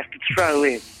buzzwords you have to throw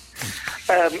in.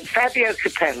 Fabio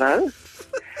Capello.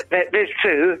 There's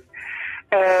two.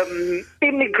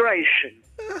 Immigration.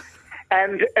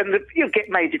 And you get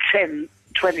maybe 10,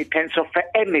 20 pence off for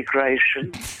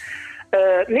emigration.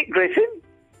 Nick Griffin.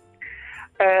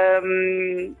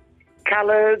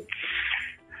 Coloured.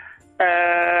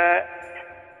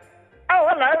 Oh,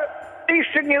 hello.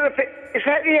 Eastern Europe. Is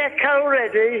that the Echo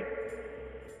already?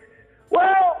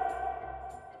 Well,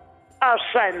 I'll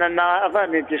say the night. I've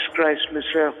only disgraced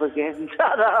myself again.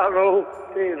 Ta-da,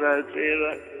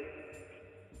 dear.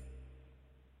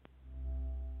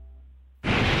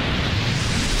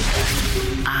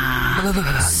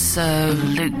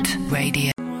 Absolute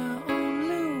Radio.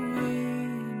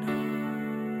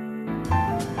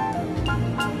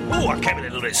 Oh, I came in a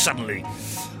little bit suddenly.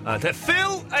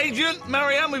 Phil, Agent,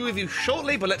 Marianne, we're with you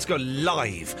shortly, but let's go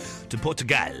live to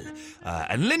Portugal.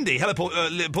 And Lindy. Hello,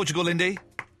 Portugal, Lindy.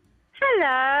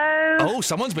 Hello. Oh,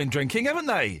 someone's been drinking, haven't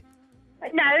they?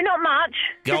 No, not much.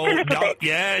 Just a little bit.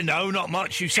 Yeah, no, not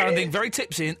much. You're sounding very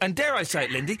tipsy, and dare I say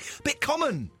it, Lindy, bit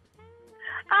common.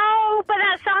 Oh, but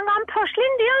I'm posh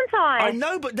Lindy, aren't I? I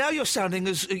know, but now you're sounding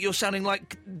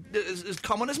like as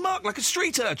common as Mark, like a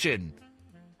street urchin.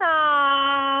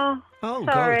 Oh,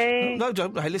 sorry. God. No,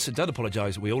 don't. Hey, listen, don't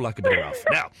apologise. We all like a bit of rough.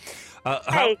 Now,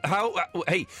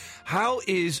 how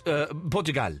is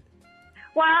Portugal?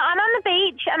 Well, I'm on the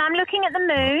beach and I'm looking at the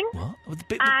moon. What?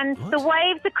 The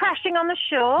waves are crashing on the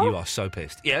shore. You are so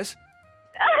pissed. Yes?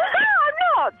 I'm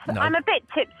not. No. I'm a bit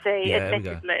tipsy, Yeah,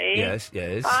 admittedly. Yes.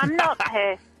 I'm not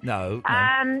pissed. No.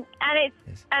 And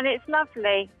it's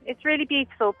lovely. It's really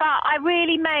beautiful. But I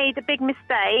really made a big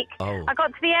mistake. Oh. I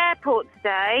got to the airport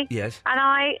today. Yes. And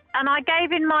I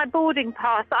gave in my boarding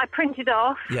pass that I printed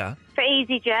off. Yeah. For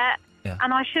EasyJet. Yeah.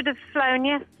 And I should have flown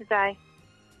yesterday.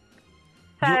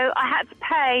 So I had to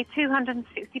pay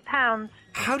 £260.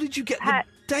 How did you get the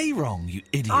day wrong, you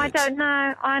idiot? I don't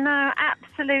know. I know.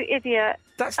 Absolute idiot.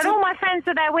 All my friends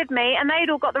were there with me, and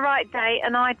they'd all got the right date,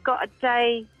 and I'd got a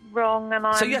day wrong, and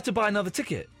So you had to buy another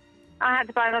ticket? I had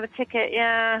to buy another ticket,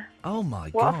 yeah. Oh, my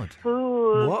What God. a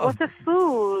fool. What a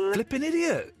fool. Flipping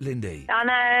idiot, Lindy. I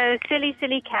know.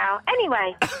 Silly cow.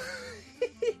 Anyway.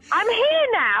 I'm here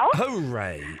now.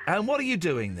 Hooray. And what are you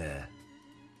doing there?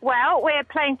 Well, we're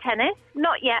playing tennis.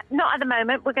 Not yet. Not at the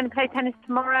moment. We're going to play tennis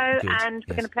tomorrow, Good, and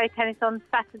we're going to play tennis on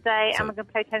Saturday, and we're going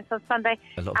to play tennis on Sunday.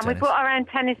 A lot of And we tennis. brought our own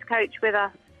tennis coach with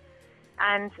us.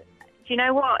 And do you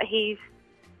know what?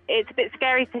 It's a bit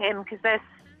scary for him because there's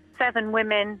 7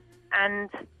 women,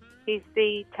 and he's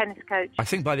the tennis coach. I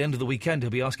think by the end of the weekend he'll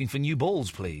be asking for new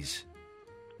balls, please.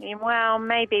 Well,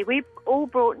 maybe. We've all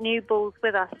brought new balls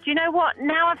with us. Do you know what?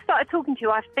 Now I've started talking to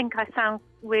you, I think I sound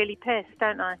really pissed,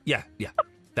 don't I? Yeah.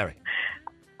 Very.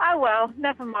 Oh, well,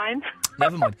 never mind.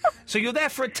 Never mind. So you're there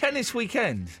for a tennis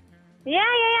weekend? Yeah.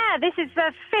 This is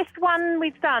the 5th one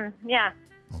we've done, yeah.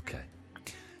 Okay.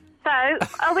 So,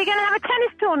 are we going to have a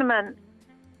tennis tournament?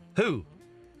 Who?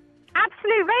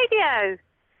 Absolute Radio.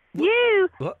 You.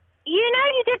 What? You know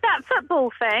you did that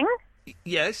football thing?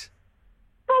 Yes.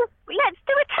 Well, let's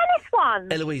do a tennis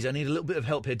one. Eloise, I need a little bit of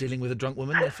help here dealing with a drunk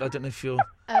woman. I don't know if you're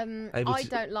able I to...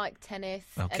 don't like tennis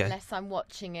Okay. unless I'm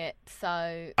watching it,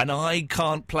 so... And I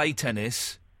can't play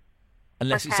tennis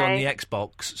unless it's on the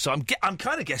Xbox. So I'm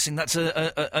kind of guessing that's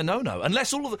a no-no.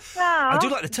 Unless all of the... I do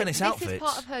like the tennis outfits. This is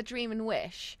part of her dream and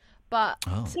wish, but...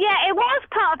 Oh. Yeah, it was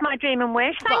part of my dream and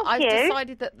wish. Thank I've you.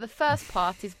 decided that the first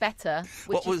part is better,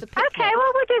 which is the picnic. Okay,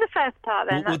 well, we'll do the first part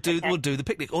then. We'll do the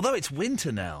picnic. Although it's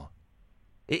winter now.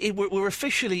 We're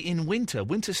officially in winter.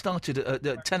 Winter started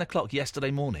at 10 o'clock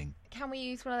yesterday morning. Can we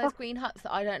use one of those green huts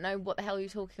that I don't know what the hell you're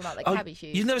talking about, that cabbage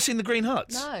use? You've never seen the green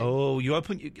huts? No. Oh, you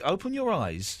open your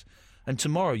eyes, and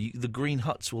tomorrow the green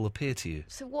huts will appear to you.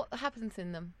 So what happens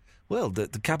in them? Well, the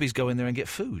cabbies go in there and get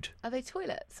food. Are they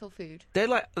toilets or food? They're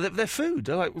food.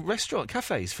 They're like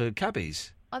cafes for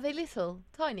cabbies. Are they little,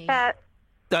 tiny? It's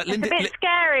a bit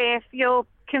scary if you're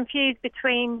confused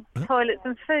between toilets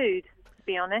and food, to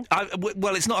be honest.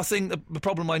 Well, it's not a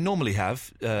problem I normally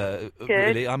have,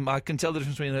 really. I can tell the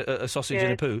difference between a sausage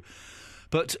and a poo.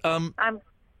 But,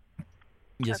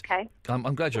 Yes. Okay.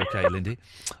 I'm glad you're okay, Lindy.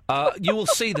 You will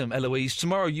see them, Eloise.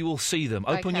 Tomorrow you will see them.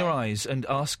 Open your eyes and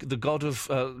ask the god of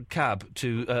cab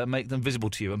to make them visible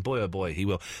to you, and boy, oh boy, he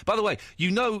will. By the way,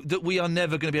 you know that we are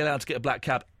never going to be allowed to get a black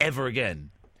cab ever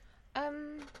again.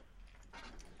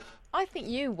 I think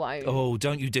you won't. Oh,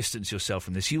 don't you distance yourself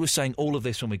from this. You were saying all of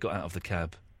this when we got out of the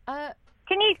cab.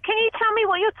 Can you tell me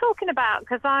what you're talking about?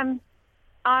 Because I'm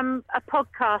a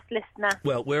podcast listener.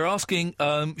 Well, we're asking,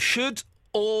 should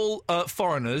all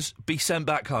foreigners be sent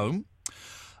back home?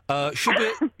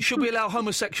 Should we allow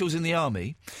homosexuals in the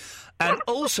army? And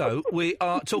also, we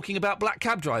are talking about black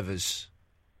cab drivers.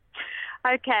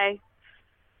 Okay.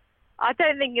 I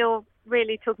don't think you're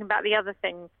really talking about the other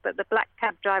things, but the black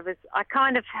cab drivers, I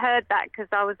kind of heard that because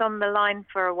I was on the line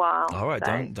for a while. All right,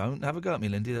 so. don't have a go at me,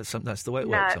 Lindy. That's the way it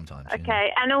works sometimes.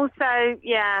 Okay, and also,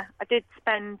 yeah, I did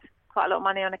spend quite a lot of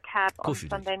money on a cab on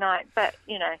Sunday night, but,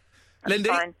 you know, that's Lindy,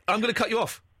 fine. I'm going to cut you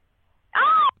off.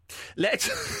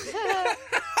 Let's...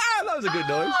 That was a good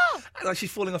noise. Like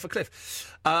she's falling off a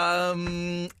cliff.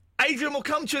 Adrian will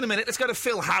come to you in a minute. Let's go to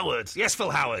Phil Howard. Yes,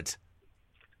 Phil Howard.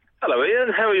 Hello,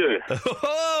 Ian. How are you?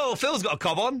 Oh, Phil's got a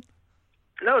cob on.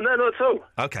 No, not at all.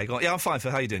 Okay, go on. Yeah, I'm fine,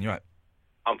 Phil. How you doing? You right?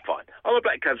 I'm fine. I'm a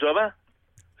black cab driver.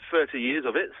 30 years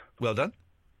of it. Well done.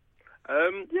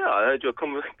 Yeah, I heard your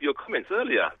comments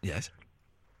earlier. Yes.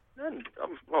 And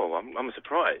I'm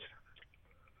surprised.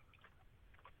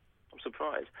 I'm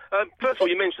surprised. First of all,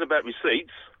 you mentioned about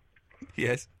receipts.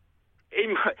 Yes.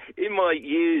 In my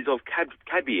years of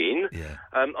cabbying,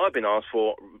 I've been asked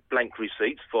for blank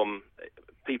receipts from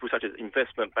people such as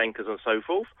investment bankers and so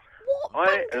forth. What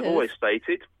I have always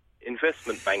stated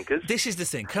investment bankers. This is the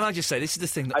thing. Can I just say, this is the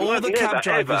thing. That And all I've the never, cab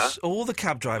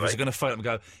drivers are going to phone up and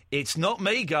go, it's not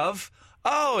me, Gov.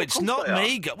 Oh, it's not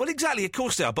me, Gov. Well, exactly, of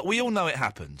course they are, but we all know it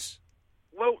happens.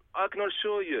 Well, I can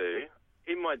assure you,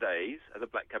 in my days as a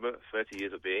black cabber, 30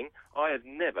 years of being, I have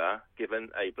never given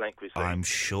a blank receipt. I'm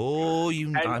sure you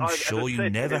never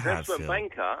have, Phil.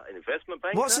 An investment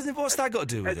banker... What's that got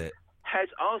to do with it? Has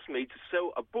asked me to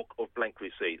sell a book of blank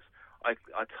receipts. I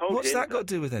told him... What's that got to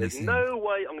do with anything? There's no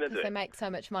way I'm going to do it. They make so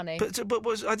much money.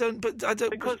 I don't...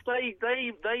 Because they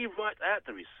write out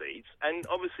the receipts and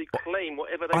obviously claim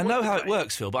whatever they want. I know how to it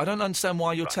works, Phil, but I don't understand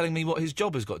why you're telling me what his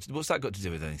job has got to... What's that got to do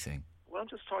with anything? Well, I'm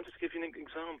just trying to give you an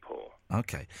example.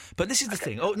 Okay. But this is the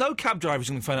thing. Oh, no cab driver's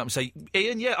going to phone up and say,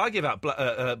 Ian, yeah, I give out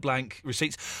blank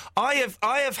receipts. I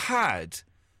have had...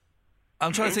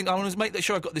 I'm trying to think... I want to make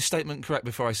sure I've got this statement correct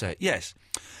before I say it. Yes.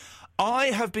 I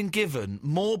have been given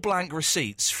more blank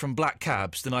receipts from black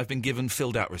cabs than I've been given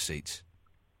filled-out receipts.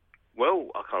 Well,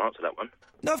 I can't answer that one.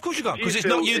 No, of course you can't, because it's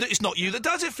not you that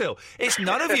does it, Phil. It's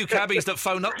none of you cabbies that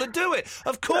phone up that do it.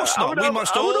 Of course not. We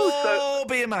must all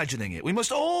be imagining it. We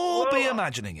must all be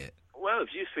imagining it. Well, if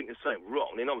you think there's something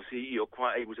wrong, then obviously you're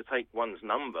quite able to take one's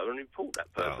number and report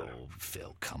that person. Oh,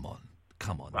 Phil, come on.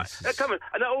 Right. Come on.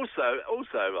 And also,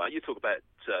 you talk about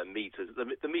meters.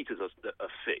 The meters are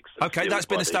fixed. Okay, that's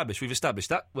been established. We've established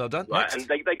that. Well done. Right, Next. and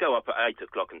they go up at 8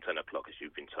 o'clock and 10 o'clock, as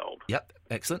you've been told. Yep,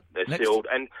 excellent. They're Next. sealed,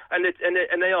 and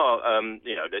they are,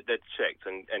 they're checked,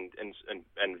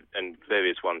 and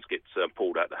various ones get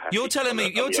pulled out the hatch. You're telling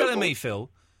me, Phil,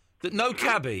 that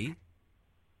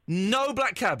no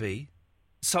black cabbie,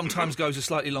 sometimes goes a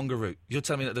slightly longer route. You're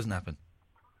telling me that doesn't happen?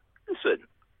 Listen,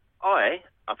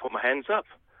 I put my hands up.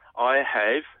 I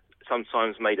have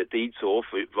sometimes made a detour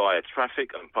via traffic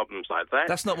and problems like that.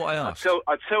 That's not what I asked.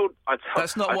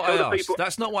 That's not what I asked.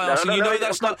 That's not what I asked.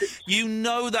 You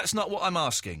know that's not what I'm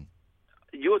asking.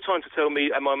 You're trying to tell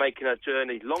me, am I making a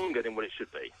journey longer than what it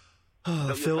should be?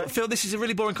 Oh, Phil, this is a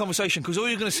really boring conversation because all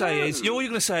you're going to say is,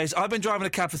 I've been driving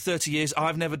a cab for 30 years,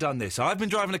 I've never done this. I've been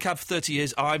driving a cab for 30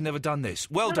 years, I've never done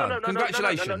this. Well done.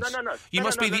 Congratulations. You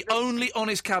must be the only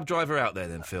honest cab driver out there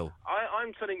then, Phil.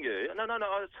 I'm telling you,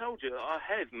 I told you, I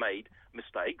have made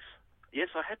mistakes. Yes,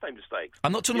 I have made mistakes.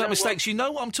 I'm not talking about mistakes. You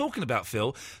know what I'm talking about,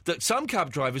 Phil, that some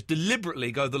cab drivers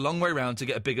deliberately go the long way round to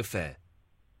get a bigger fare.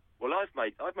 Well, I've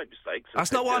made mistakes.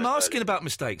 That's not what I'm asking about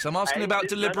mistakes. I'm asking about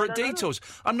deliberate detours.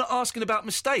 I'm not asking about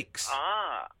mistakes.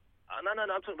 No,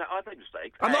 I'm talking about I've made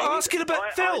mistakes. I'm not asking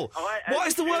about... Phil, what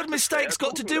has the word mistakes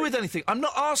got to do with anything? I'm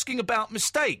not asking about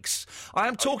mistakes. I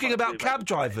am talking about cab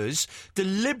drivers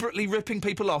deliberately ripping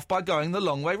people off by going the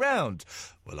long way round.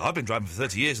 Well, I've been driving for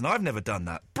 30 years and I've never done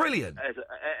that. Brilliant.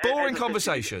 Boring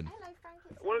conversation.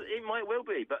 Well, it might well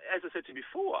be, but as I said to you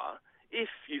before... If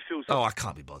you feel... Oh, I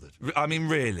can't be bothered. I mean,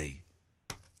 really.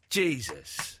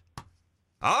 Jesus.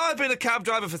 I've been a cab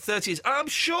driver for 30 years. I'm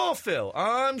sure, Phil.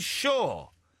 I'm sure.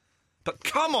 But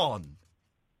come on.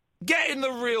 Get in the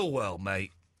real world,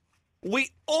 mate.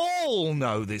 We all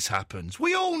know this happens.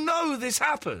 We all know this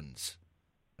happens.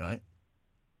 Right?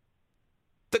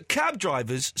 that cab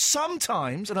drivers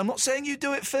sometimes, and I'm not saying you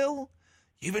do it, Phil.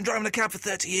 You've been driving a cab for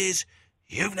 30 years.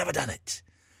 You've never done it.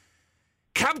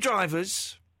 Cab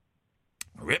drivers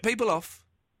rip people off.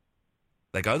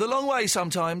 They go the long way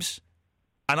sometimes.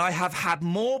 And I have had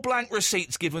more blank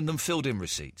receipts given than filled-in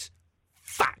receipts.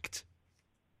 Fact.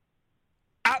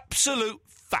 Absolute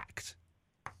fact.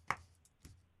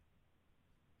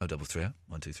 0330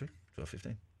 123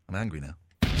 1215. I'm angry now.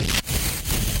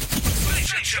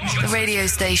 The radio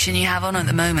station you have on at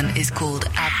the moment is called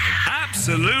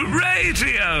Absolute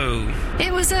Radio.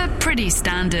 It was a pretty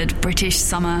standard British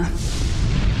summer.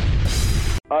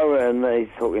 Oh, and he's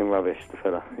talking rubbish, the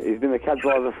fella. He's been a cab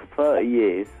driver for 30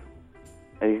 years,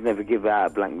 and he's never given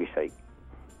out a blank receipt.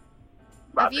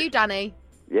 Have you, Danny?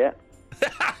 Yeah.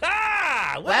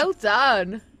 Well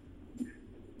done.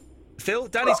 Phil,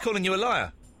 Danny's calling you a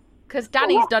liar. Because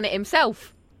Danny's done it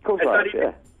himself. Of course I have,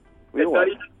 yeah.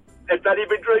 Has Danny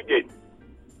been drinking?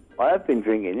 I have been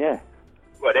drinking, yeah.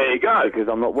 Well, there you go. Because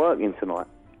I'm not working tonight.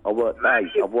 I work days.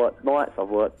 I've worked nights, I've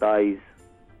worked days.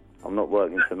 I'm not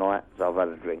working tonight, so I've had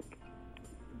a drink.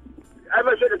 How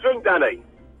much had to drink, Danny?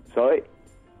 Sorry?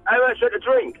 How much had to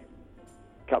drink?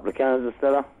 A couple of cans of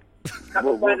Stella.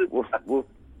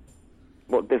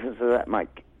 What difference does that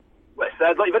make? Well, it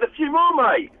sounds like you've had a few more,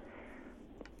 mate.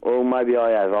 Well, maybe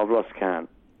I have. I've lost count.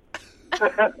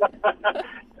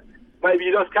 Maybe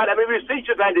you lost count. How many receipts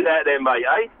you've handed out there, mate,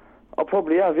 eh? I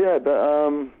probably have, yeah,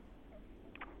 but,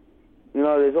 you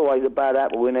know, there's always a bad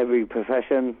apple in every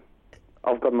profession.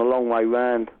 I've gone a long way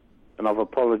round, and I've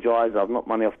apologised. I've knocked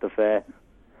money off the fare.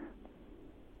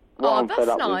 What I'm fed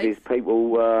up with is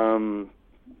people...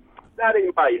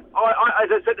 Danny, mate, as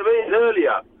I said to me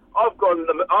earlier, I've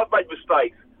made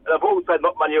mistakes, and I've also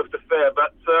knocked money off the fare,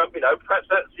 but, you know,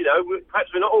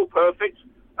 perhaps we're not all perfect.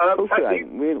 Of course we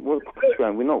ain't. We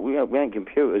ain't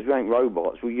computers, we ain't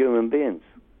robots, we're human beings.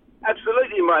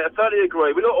 Absolutely, mate, I totally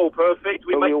agree. We're not all perfect.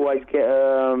 We always get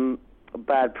a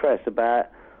bad press about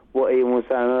what Ian was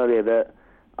saying earlier, that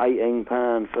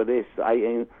 £18 for this,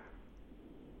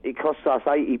 it costs us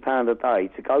 £80 a day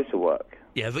to go to work.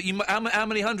 Yeah, but how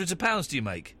many hundreds of pounds do you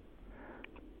make?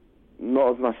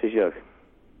 Not as much as you.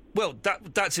 Well,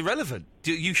 that's irrelevant.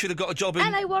 You should have got a job in.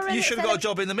 Hello, Warren. You should have got a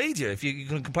job in the media if you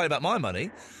can complain about my money.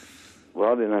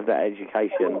 Well, I didn't have that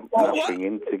education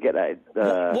to get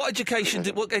that. What education?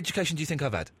 What education do you think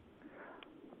I've had?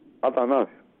 I don't know.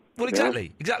 Well,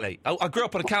 exactly. I grew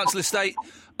up on a council estate,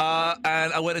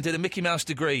 and I went and did a Mickey Mouse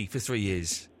degree for 3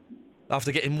 years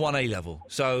after getting 1 A level.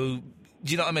 So,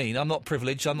 do you know what I mean? I'm not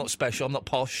privileged. I'm not special. I'm not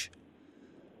posh.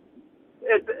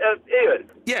 Ian.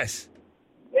 Yes.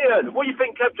 Ian, where do you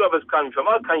think cab drivers came from?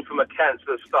 I came from a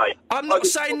council estate. I'm not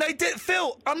saying they did,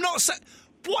 Phil. I'm not saying.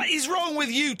 What is wrong with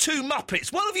you two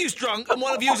muppets? One of you's drunk and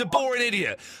one of you's a boring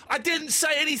idiot. I didn't say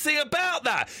anything about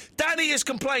that. Danny has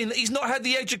complained that he's not had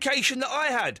the education that I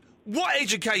had. What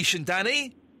education,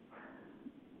 Danny?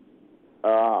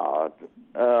 I've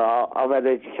had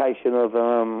education of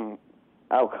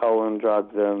alcohol and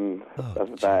drugs, and that's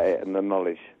about it, and the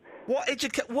knowledge. What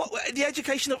the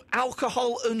education of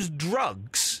alcohol and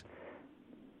drugs?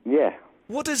 Yeah.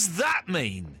 What does that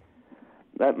mean?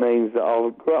 That means that I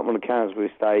grew up on a council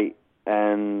estate,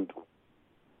 and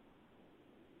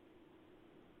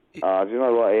do you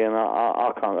know what, Ian?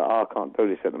 I can't do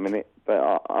this at the minute,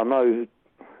 but I know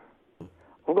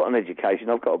I've got an education.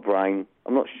 I've got a brain.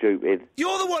 I'm not stupid.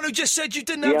 You're the one who just said you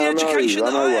didn't have the education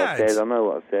that I had. I know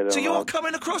what I said. So you're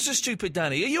coming across as stupid,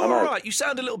 Danny. Are you all right? You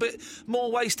sound a little bit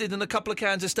more wasted than a couple of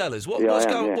cans of Stellas.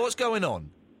 What's going on?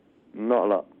 Not a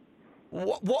lot.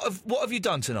 What have you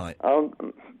done tonight?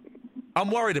 I'm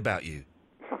worried about you.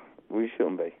 We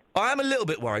shouldn't be. I am a little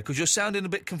bit worried because you're sounding a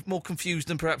bit more confused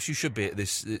than perhaps you should be at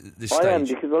this stage. I am,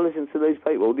 because I listen to these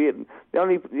people. The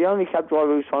only cab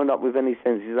driver who's phoned up with any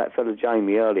sense is that fellow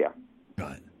Jamie earlier.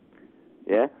 Right.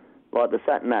 Yeah? Like the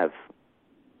sat-nav.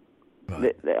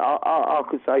 Right. I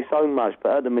could say so much,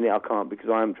 but at the minute I can't because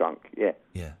I am drunk, yeah.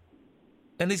 Yeah.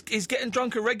 And is getting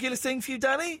drunk a regular thing for you,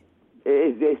 Danny? It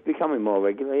is. It's becoming more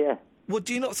regular, yeah. Well,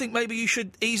 do you not think maybe you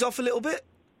should ease off a little bit?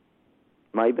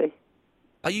 Maybe.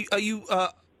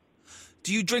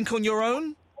 Do you drink on your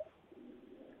own?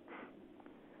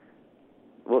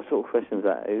 What sort of question is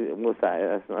that? What's that?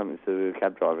 That's nothing to do with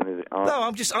cab driving, is it?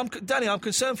 No, Danny, I'm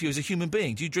concerned for you as a human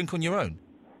being. Do you drink on your own?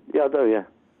 Yeah, I do, yeah.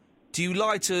 Do you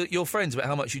lie to your friends about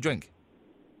how much you drink?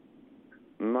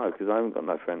 No, because I haven't got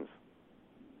no friends.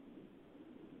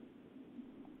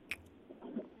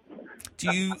 Do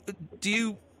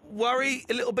you worry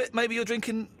a little bit? Maybe you're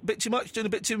drinking a bit too much, doing a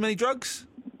bit too many drugs?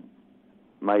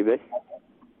 Maybe.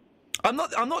 I'm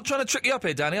not trying to trick you up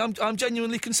here, Danny. I'm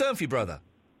genuinely concerned for you, brother.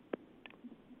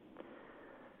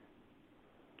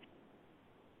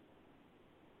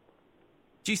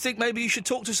 Do you think maybe you should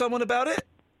talk to someone about it?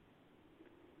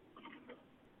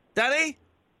 Danny?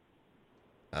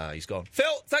 He's gone. Phil,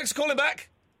 thanks for calling back.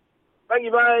 Thank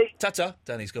you, mate. Ta-ta.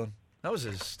 Danny's gone. That was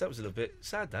a little bit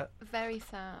sad, that. Very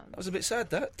sad. That was a bit sad,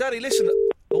 that. Danny, listen.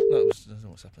 Oh, no, I don't know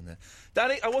what's happened there.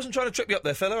 Danny, I wasn't trying to trip you up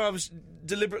there, fella. I was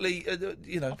deliberately,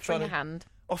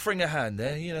 offering a hand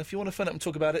there. You know, if you want to phone up and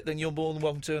talk about it, then you're more than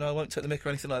welcome to, and I won't take the mick or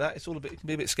anything like that. It can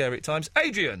be a bit scary at times.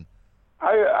 Adrian!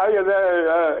 Are you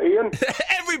there, Ian?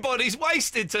 Everybody's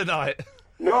wasted tonight.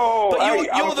 No, but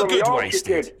you're the good Yorkshire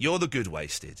wasted. kid. You're the good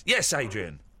wasted. Yes,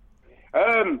 Adrian.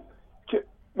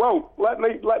 Well, let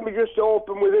me just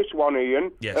open with this one,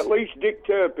 Ian. Yes. At least Dick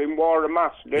Turpin wore a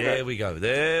mask, didn't he? There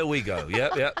we go.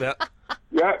 Yep.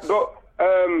 Yeah, but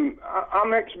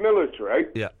I'm ex-military.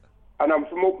 Yeah. And I'm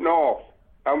from up north.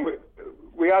 And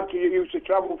we used to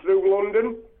travel through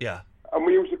London. Yeah. And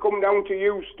we used to come down to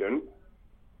Euston.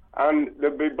 And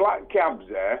there'd be black cabs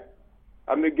there.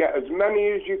 And they'd get as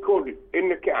many as you could in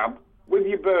the cab with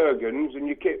your Bergens and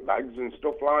your kit bags and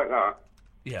stuff like that.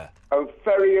 Yeah. And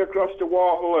ferry across to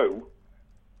Waterloo.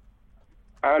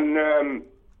 And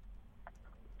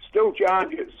still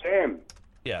charge it the same.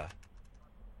 Yeah.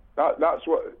 That's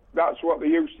what they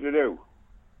used to do.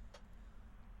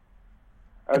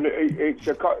 And it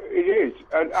is.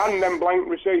 And then blank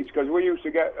receipts, because we used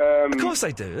to get... Of course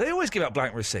they do. They always give out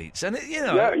blank receipts. And, you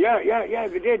know... Yeah,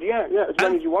 they did, as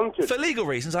many as you wanted. For legal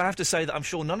reasons, I have to say that I'm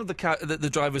sure none of the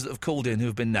drivers that have called in who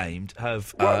have been named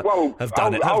have done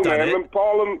it. I'll name them,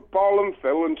 Paul and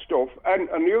Phil and stuff. And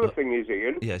the other thing is,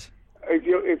 Ian... Yes.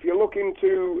 If you look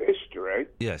into history...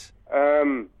 Yes.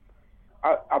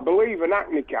 I believe an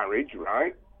Hackney carriage,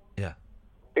 right? Yeah.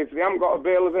 If they haven't got a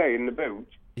bale of hay in the boot...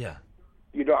 Yeah.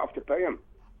 You don't have to pay them.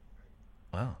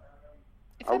 Wow.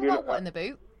 If they've got what in the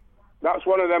boot? That's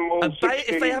one of them old...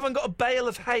 If they haven't got a bale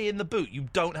of hay in the boot, you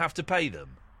don't have to pay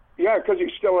them? Yeah, because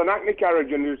it's still an Hackney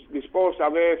carriage and they're supposed to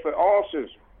have hay for horses.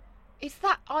 Is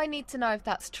that... I need to know if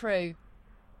that's true.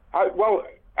 Well,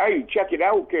 hey, check it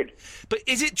out, kid. But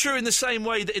is it true in the same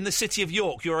way that in the city of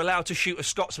York you're allowed to shoot a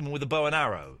Scotsman with a bow and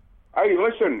arrow? Hey,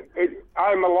 listen,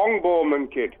 I'm a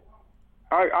longbowman, kid.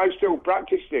 I still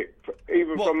practiced it,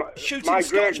 even from my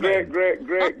great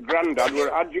granddad were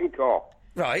at Agincourt.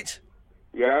 Right.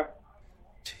 Yeah.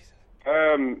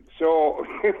 So,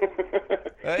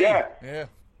 yeah.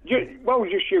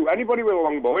 Just shoot anybody with a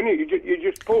longbow, innit?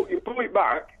 You pull it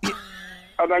back,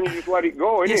 and then you just let it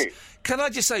go, innit? Yes. Can I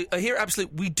just say, here at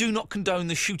Absolute, we do not condone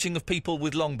the shooting of people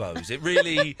with longbows. It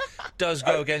really does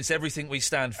go against everything we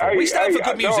stand for. We stand for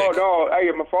good music. No, hey,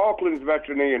 I'm a Falklands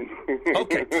veteran, Ian.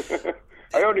 Okay.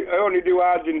 I only do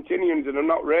Argentinians and I'm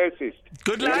not racist.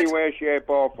 Good in lad. any way, shape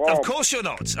or form. Of course you're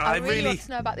not. I really want to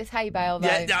know about this hay bale, though.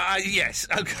 Yeah, yes.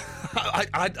 Okay.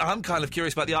 I'm kind of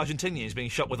curious about the Argentinians being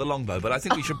shot with a longbow, but I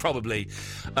think we should probably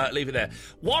leave it there.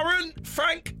 Warren,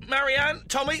 Frank, Marianne,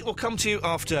 Tommy, we'll come to you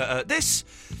after this.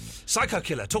 Psycho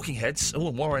Killer, Talking Heads. Oh,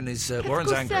 Warren's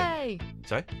angry.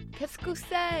 Sorry? Qu'est-ce que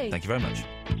c'est? Thank you very much.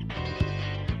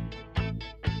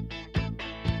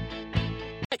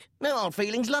 No hard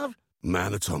feelings, love.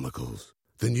 Manatomicals,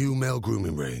 the new male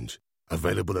grooming range.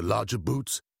 Available at larger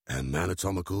boots and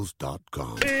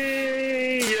manatomicals.com.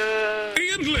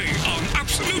 Ian Lee on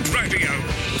Absolute Radio.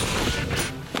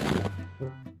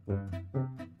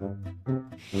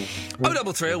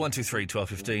 0330 123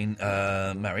 1215.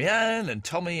 Marianne and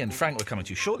Tommy and Frank were coming to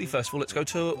you shortly. First of all, let's go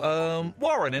to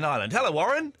Warren in Ireland. Hello,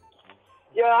 Warren.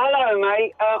 Yeah, hello,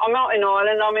 mate. I'm out in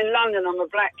Ireland. I'm in London. I'm a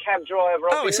black cab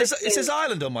driver. It says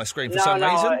Ireland on my screen for some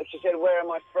reason. No, she said, where am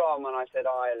I from? And I said,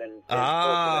 Ireland.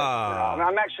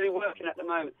 I'm actually working at the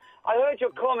moment. I heard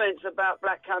your comments about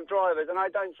black cab drivers, and I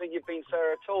don't think you've been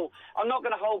fair at all. I'm not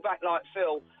going to hold back like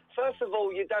Phil. First of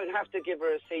all, you don't have to give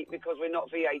her a seat because we're not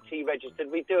VAT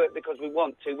registered. We do it because we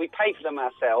want to. We pay for them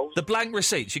ourselves. The blank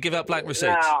receipts. You give out blank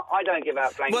receipts. No, I don't give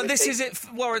out blank receipts. Well, this is it,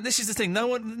 Warren. This is the thing.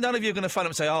 None of you are going to phone up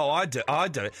and say, "Oh, I do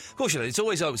it." Of course you don't. It's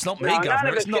always, "Oh, it's not me, Governor." None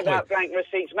of us it's not give out blank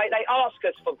receipts, mate. They ask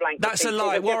us for blank That's receipts. That's a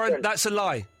lie, Warren. That's a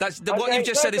lie. What you've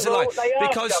just said is a lie. They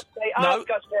ask us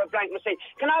for a blank receipt.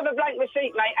 Can I have a blank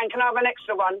receipt, mate? And can I have an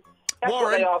extra one? That's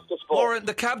what they asked us for. Warren,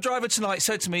 the cab driver tonight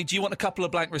said to me, "Do you want a couple of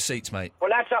blank receipts, mate?"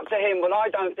 Well, that's up to him. Well, I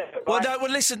don't do it. Right?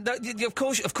 Well, listen. Of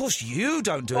course, you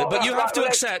don't do it, but you have to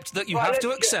accept that you have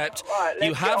to accept.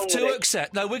 You have to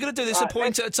accept. No, we're going to do this a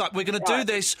point at a time. We're going to do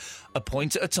this a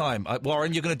point at a time,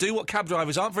 Warren. You're going to do what cab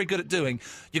drivers aren't very good at doing.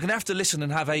 You're going to have to listen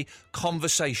and have a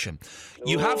conversation.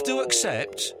 You have to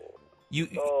accept. An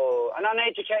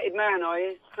uneducated man, are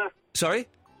you? Sorry.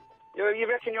 You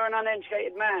reckon you're an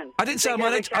uneducated man? I didn't say I'm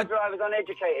uneducated. Cab driver's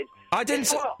uneducated. I didn't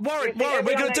say... What? Warren, You think we're going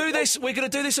everyone to do makes this. We're going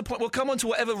to do this. We'll come on to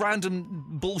whatever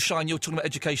random bullshine you're talking about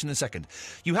education in a second.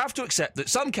 You have to accept that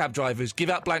some cab drivers give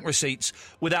out blank receipts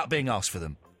without being asked for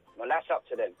them. Well, that's up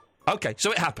to them. OK,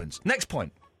 so it happens. Next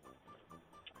point.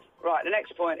 Right, the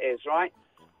next point is, right,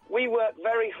 we work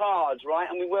very hard, right,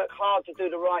 and we work hard to do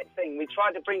the right thing. We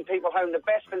try to bring people home the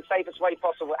best and safest way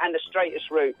possible and the straightest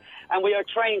route, and we are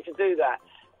trained to do that.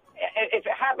 If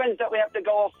it happens that we have to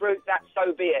go off route, that's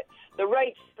so be it. The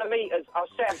rates, the meters are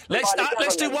set by the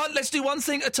government. Let's do one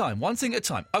thing at a time. One thing at a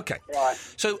time. OK. Right.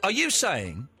 So are you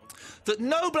saying that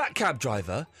no black cab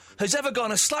driver has ever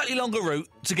gone a slightly longer route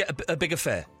to get a bigger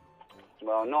fare?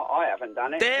 Well, I haven't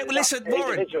done it. Listen,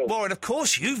 Warren, of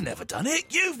course you've never done it.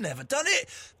 You've never done it.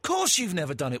 Of course you've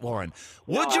never done it, Warren.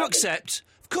 Would you accept...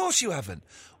 Of course you haven't.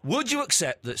 Would you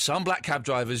accept that some black cab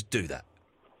drivers do that?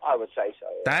 I would say so.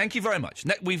 Yeah. Thank you very much.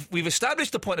 We've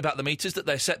established the point about the meters, that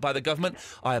they're set by the government.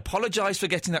 I apologise for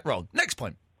getting that wrong. Next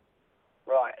point.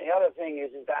 Right. The other thing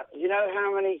is that, you know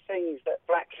how many things that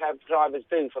black cab drivers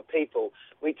do for people?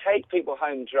 We take people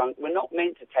home drunk. We're not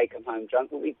meant to take them home drunk,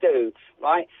 but we do,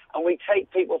 right? And we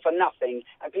take people for nothing,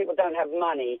 and people don't have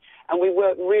money, and we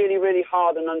work really, really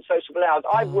hard on unsociable hours.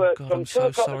 I've worked from 2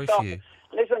 o'clock sorry this for you.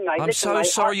 Listen, mate. I'm so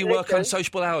sorry you work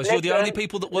unsociable hours. You're the only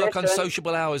people that work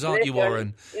unsociable hours, aren't you,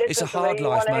 Warren? It's a hard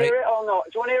life, mate. Do you want to hear it or not?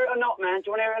 Do you want to hear it or not, man? Do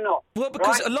you want to hear it or not? Well,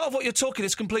 because right? a lot of what you're talking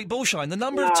is complete bullshit. The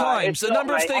number of times, the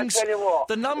number of things,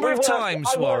 the number of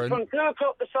times, Warren. I worked from 2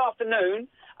 o'clock this afternoon,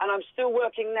 and I'm still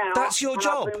working now. That's your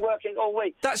job. I've been working all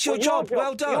week. That's your job.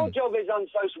 Well done. Your job is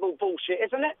unsociable bullshit,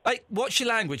 isn't it? Hey, watch your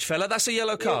language, fella. That's a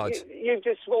yellow card. You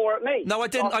just swore at me. No, I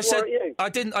didn't. I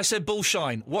didn't. I said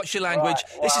bullshine. Watch your language.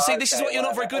 Right. Well, this is what you're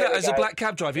not very good at as a black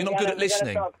cab driver. You're not good at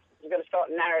listening. You're going to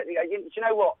start narrating. Do you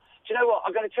know what?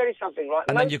 I'm going to tell you something, right?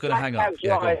 And then you're going to hang up. Most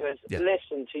black cab drivers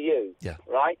listen to you. Yeah.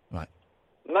 Right. Right.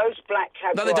 Most black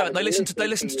cab drivers... No, they don't. They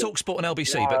listen to TalkSport and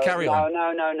LBC, but carry on.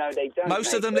 No, they don't.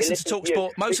 Most of them listen to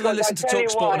TalkSport. Most of them listen to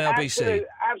TalkSport and LBC.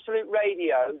 Absolute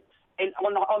Radio,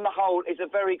 on the whole, is a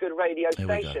very good radio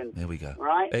station. There we go.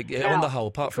 Right? Now, on the whole,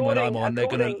 apart from when I'm on, they're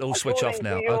going to all switch off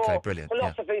now. OK, brilliant.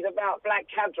 Philosophies about black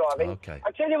cab driving. OK.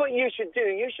 I tell you what you should do.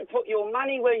 You should put your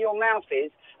money where your mouth is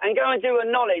and go and do a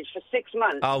knowledge for 6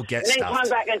 months. Oh, get and then stuffed. come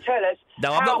back and tell us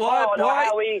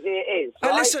how easy it is.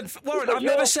 Right? Listen, Warren, I've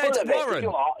never said... Warren,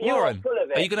 Warren,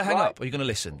 are you going to hang up? Are you going to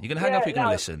listen? You're going to hang up or are you going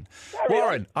to listen?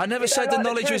 Warren, I never said the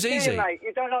knowledge was easy.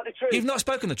 You don't like the truth. You've not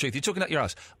spoken the truth. You're talking out your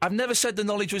ass. I've never said the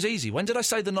knowledge was easy. When did I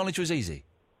say the knowledge was easy?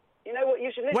 You know what?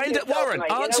 You should listen to yourself, Warren,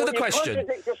 mate. answer the question. You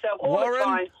contradict yourself all the Warren,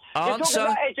 time. answer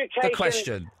the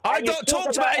question. I got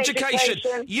talked about education.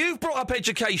 You've brought up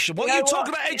education. What are you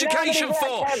talking about education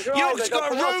for? You've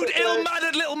got a rude,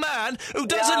 ill-mannered little man who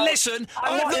doesn't listen.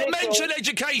 I've not mentioned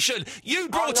education. You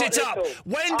brought it up.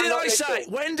 When did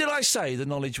I say the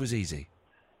knowledge was easy?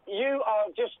 You are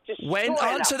just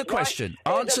answer the question.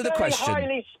 Answer the question.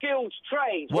 Highly skilled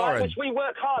trade, Warren, right, which we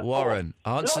work hard Warren,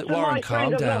 for. answer. Lots Warren, of my calm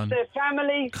friends have down. lost their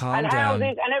families Calm and down.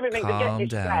 houses and everything to get this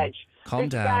badge. Calm this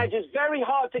down. badge is very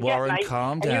hard to Warren, get, mate.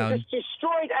 calm and down. You've just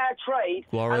destroyed our trade.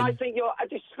 Warren. And I think you're a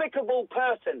despicable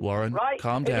person. Warren, right?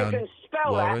 calm if down. You can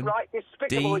spell Warren, that, right?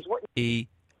 Despicable is what.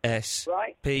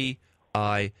 DESPICABLE.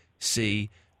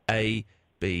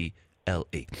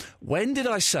 When did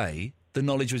I say the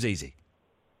knowledge was easy?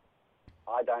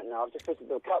 I don't know. I've just listened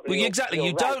to a couple Well, of exactly.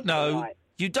 You don't know. Tonight.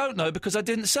 You don't know because I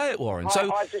didn't say it, Warren.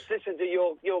 I've just listened to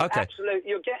your absolute.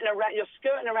 You're getting around. You're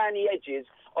skirting around the edges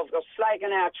of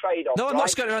slagging our trade off. No, I'm not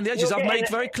skirting around the edges. I've made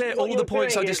very clear all the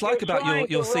points I dislike about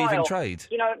your thieving trade.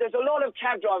 You know, there's a lot of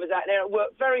cab drivers out there that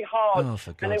work very hard. Oh, for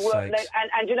and God's they work, sakes.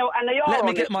 and you know, and they are. Let me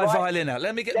on get this, my right? violin out.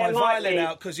 Let me get There my might violin be.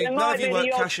 out because There none might of you be weren't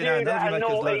the odd cashing few out. None that of you are make us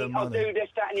load naughty. of I'll money. do this,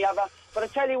 that, and the other. But I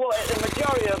tell you what, the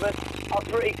majority of us are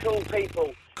pretty cool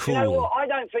people. Cool. You know what? I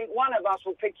don't think one of us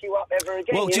will pick you up ever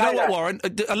again. Well, do you know what, that? Warren?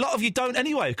 A lot of you don't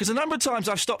anyway, because a number of times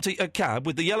I've stopped a cab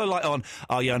with the yellow light on.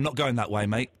 Oh, yeah, I'm not going that way,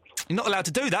 mate. You're not allowed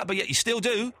to do that, but yet you still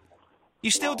do. You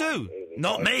still do.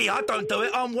 Not me. I don't do it.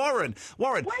 I'm Warren.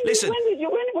 Warren, listen. When were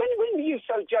you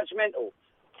so judgmental?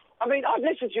 I mean, I've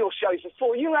listened to your shows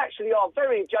before. You actually are a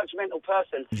very judgmental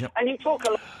person. Yep. And you talk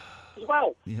a lot as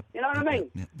well. Yep. You know what I mean?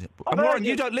 And Warren,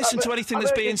 you don't listen to anything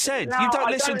that's being said. No, You don't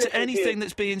I listen to anything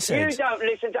that's being said. You don't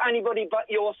listen to anybody but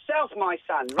yourself, my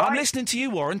son, right? I'm listening to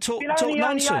you, Warren. Talk the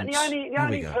nonsense. only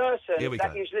person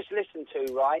that you just listen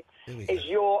to, right, is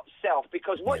yourself.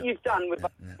 Because what you've done with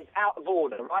is out of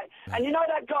order, right? And you know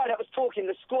that guy that was talking,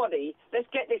 the squaddy, let's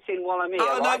get this in while I'm here,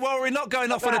 Oh, right? no, Warren, we're not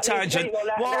going off on a About these tangent. people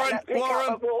that pick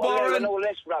up water and all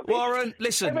this rubbish. Warren,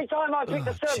 listen. Every time I pick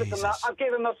the service them up, I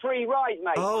give them a free ride,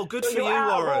 mate. Oh, good Good But for you're you,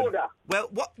 out of Warren. order. Well,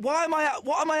 what am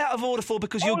I out of order for?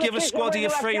 Because you'll All the give a kids that squaddy a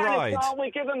went to free ride. Afghanistan,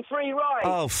 we give them free rides.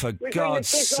 Oh, for we bring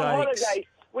God's the kids sakes. on holidays.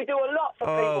 We do a lot for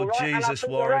people, Oh, right? And I Jesus,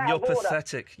 think Warren, out you're of order.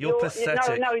 pathetic. You're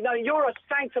pathetic. No, you're a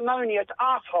sanctimonious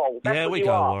asshole. That's There what we you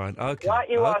go, are. Warren. Okay, Right,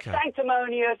 you are a okay.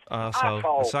 sanctimonious Arsehole.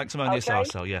 asshole. A sanctimonious okay?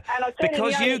 arsehole, yeah. And I tell Because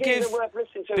you, you the only give- thing worth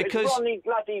listening to because- is Ronnie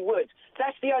bloody Wood.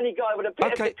 That's the only guy with a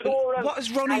bit Okay, of decorum. what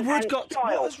has Ronnie and, Wood and got? style,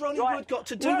 What has Ronnie right? Wood got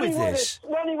to do Ronnie with Wood this?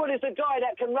 Ronnie Wood is the guy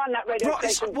that can run that radio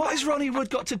station. What has Ronnie Wood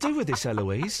got to do with this,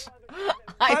 Eloise?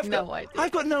 I have no idea.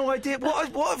 I've got no idea.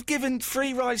 What have given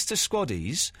free rides to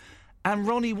squaddies and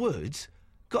Ronnie Wood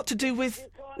got to do with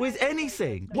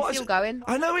anything? He's still going.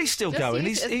 I know he's still Just going.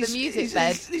 use it as the music he's,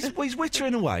 bed. he's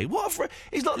wittering away.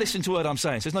 He's not listening to a word I'm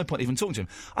saying, so there's no point even talking to him.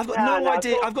 I've got No, no no,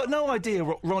 idea. of course- I've got no idea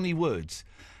what Ronnie Wood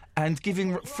and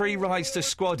giving free rides to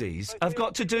squaddies have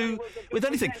got to do with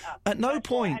anything. At no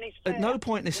point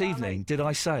this evening did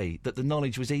I say that the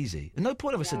knowledge was easy. At no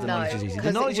point have I said the knowledge is easy.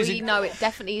 The knowledge we know it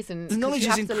definitely isn't. The 'cause knowledge you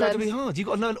is have to incredibly learn... hard. You've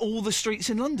got to learn all the streets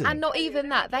in London. And not even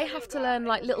that. They have to learn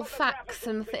like little facts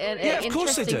and Yeah, of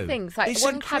course they interesting do. things. Like It's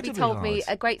one cabbie incredibly told me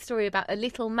hard. a great story about a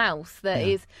little mouse that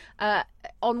is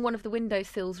on one of the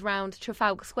windowsills round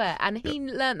Trafalgar Square, and he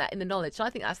learned that in the knowledge. I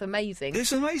think that's amazing.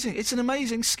 It's amazing. It's an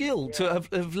amazing skill to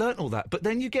have learnt all that. But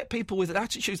then you get people with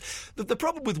attitudes. The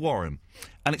problem with Warren,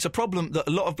 and it's a problem that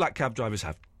a lot of black cab drivers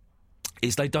have,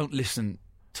 is they don't listen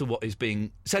to what is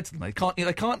being said to them.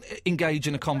 They can't engage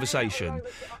in a conversation.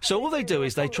 So all they do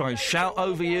is they try and shout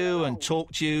over you and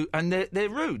talk to you, and they're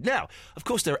rude. Now, of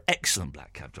course, there are excellent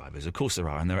black cab drivers. Of course there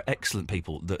are, and there are excellent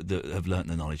people that have learnt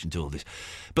the knowledge and do all this.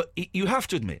 But you have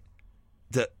to admit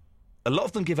that a lot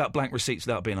of them give out blank receipts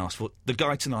without being asked for. The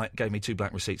guy tonight gave me 2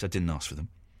 blank receipts. I didn't ask for them.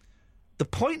 The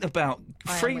point about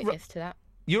free... I am witness to that.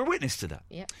 You're a witness to that?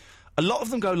 Yeah. A lot of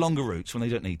them go longer routes when they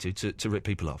don't need to rip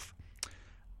people off.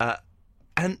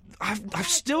 And I've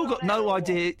still got no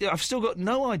idea. I've still got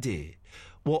no idea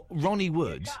what Ronnie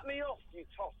Wood. Cut me off, you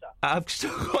tosser. I've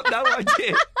still got no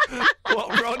idea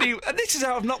what Ronnie. And this is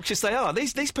how obnoxious they are.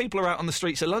 These people are out on the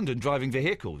streets of London driving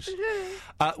vehicles.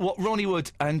 What Ronnie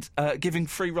Wood and giving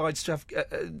free rides to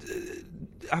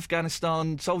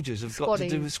Afghanistan soldiers have got to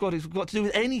do with squaddies. Have got to do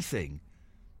with anything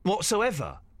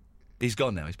whatsoever. He's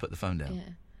gone now. He's put the phone down. Yeah.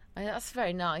 I mean, that's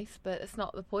very nice, but it's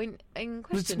not the point in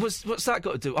question. What's that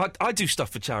got to do? I do stuff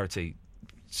for charity.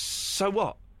 So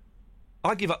what?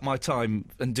 I give up my time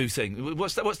and do things.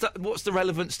 What's the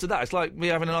relevance to that? It's like me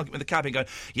having an argument with the cabbie going,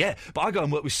 yeah, but I go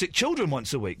and work with sick children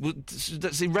once a week. Well,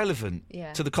 that's irrelevant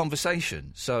to the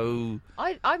conversation. So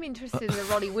I'm interested in the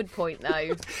Ronnie Wood point,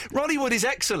 though. Ronnie Wood is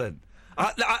excellent.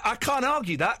 I can't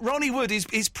argue that. Ronnie Wood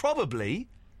is probably...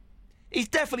 He's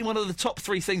definitely one of the top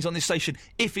 3 things on this station,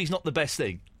 if he's not the best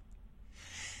thing.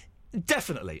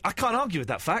 Definitely. I can't argue with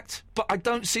that fact, but I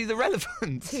don't see the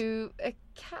relevance. To a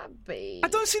cabbie. I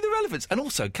don't see the relevance. And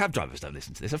also, cab drivers don't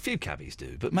listen to this. A few cabbies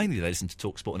do, but mainly they listen to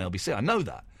TalkSport and LBC. I know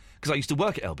that, because I used to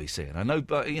work at LBC, and I know,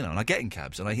 and I get in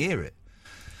cabs, and I hear it.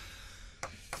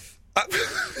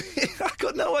 I've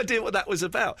got no idea what that was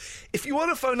about. If you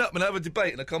want to phone up and have a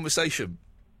debate and a conversation,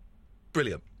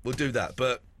 brilliant. We'll do that,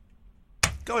 but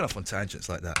going off on tangents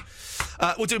like that.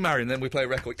 We'll do Marianne, then we play a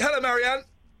record. Hello, Marianne.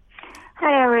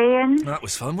 Hello, Ian. Well, that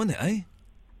was fun, wasn't it, eh?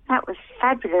 That was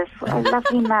fabulous. What a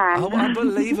lovely man. Oh,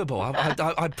 unbelievable.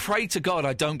 I pray to God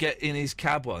I don't get in his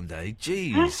cab one day.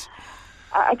 Jeez.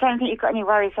 I don't think you've got any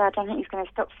worries. I don't think he's going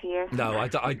to stop for you. No,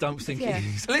 I don't think he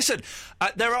is. Listen,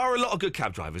 there are a lot of good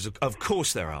cab drivers. Of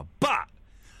course there are. But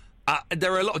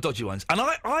there are a lot of dodgy ones. And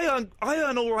I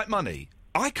earn all right money.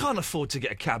 I can't afford to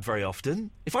get a cab very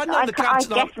often. If I'd known the cab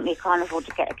tonight... I definitely can't afford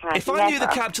to get a cab. If I knew the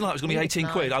cab tonight was going to be 18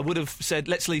 quid, I would have said,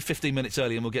 let's leave 15 minutes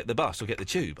early and we'll get the bus or get the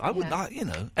tube. I wouldn't,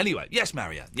 Anyway, yes,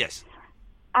 Marianne, yes.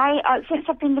 Since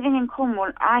I've been living in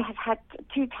Cornwall, I have had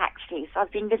 2 taxis.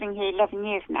 I've been living here 11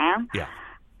 years now. Yeah.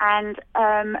 And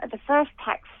the first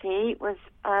taxi was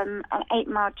an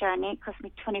 8-mile journey. It cost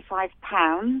me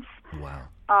 £25. Wow.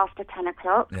 After 10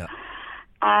 o'clock. Yeah.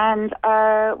 And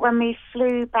when we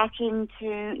flew back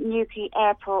into Newquay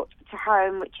Airport to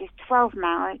home, which is 12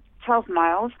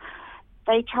 miles,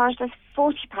 they charged us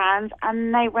 £40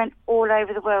 and they went all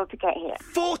over the world to get here.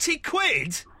 40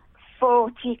 quid?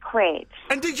 40 quid.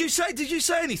 And did you say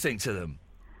anything to them?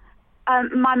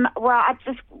 I'd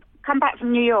just come back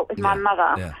from New York with my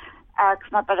mother. Yeah.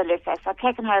 Because my brother lives there, so I've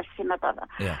taken her to see my brother.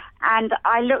 Yeah. And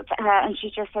I looked at her and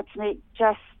she just said to me,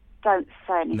 just don't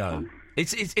say anything. No.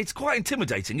 It's quite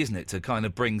intimidating, isn't it, to kind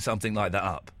of bring something like that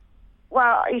up?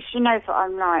 Well, if she knows what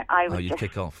I'm like, I would you'd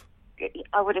kick off.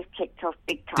 I would have kicked off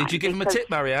big time. Did you give him a tip,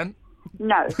 Marianne?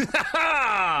 No.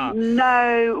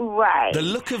 No way. The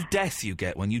look of death you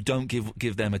get when you don't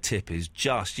give them a tip is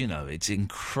just, it's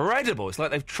incredible. It's like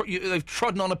they've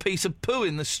trodden on a piece of poo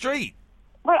in the street.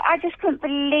 Well, I just couldn't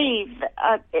believe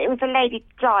it was a lady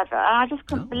driver, and I just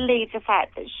couldn't believe the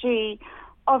fact that she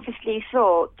obviously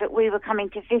thought that we were coming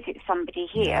to visit somebody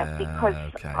here because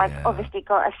I've obviously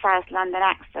got a South London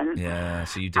accent. Yeah,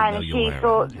 so you didn't know your way And she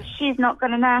thought around. she's not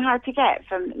going to know how to get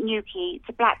from Newquay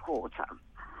to Blackwater.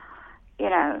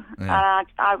 And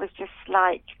I was just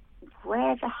like,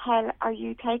 where the hell are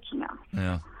you taking us?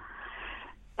 Yeah.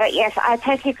 But yes, I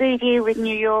totally agree with you with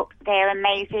New York. They're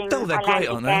amazing. Oh, they're great,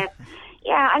 aren't they?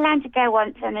 Yeah, I landed there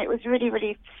once and it was really,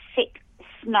 really thick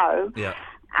snow. Yeah.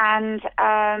 And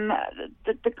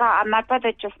the guy, my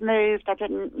brother just moved. I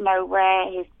didn't know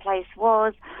where his place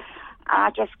was. I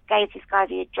just gave this guy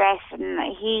the address, and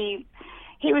he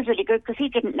was really good because he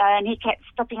didn't know, and he kept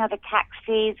stopping other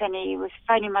taxis, and he was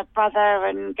phoning my brother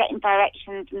and getting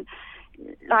directions, and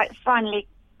finally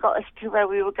got us to where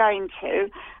we were going to,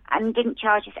 and didn't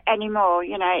charge us any more.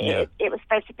 It was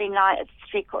supposed to be like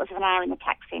 3/4 of an hour in the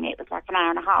taxi, and it was like an hour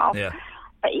and a half. Yeah.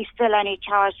 But he still only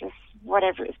charged us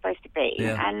whatever it was supposed to be,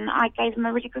 and I gave him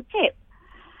a really good tip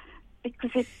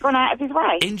because he'd gone out of his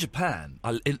way. In Japan,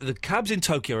 the cabs in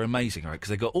Tokyo are amazing, right? Because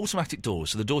they've got automatic doors,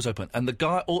 so the doors open, and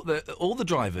all the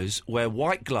drivers wear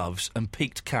white gloves and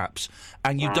peaked caps,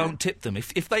 and you don't tip them.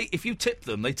 If you tip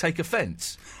them, they take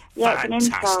offence. Yeah, it's an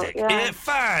Fantastic! insult, yeah.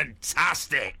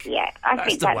 Fantastic! Yeah, I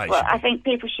think that's what I think.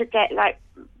 People should get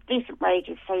decent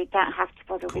wages, so you don't have to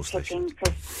bother with tipping,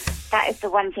 because that is the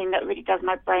one thing that really does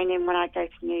my brain in when I go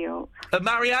to New York.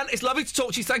 Marianne, it's lovely to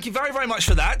talk to you. Thank you very, very much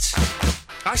for that.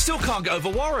 I still can't get over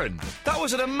Warren. That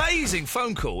was an amazing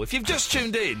phone call. If you've just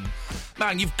tuned in,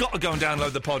 man, you've got to go and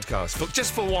download the podcast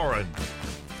just for Warren.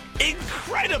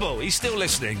 Incredible! He's still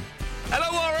listening. Hello,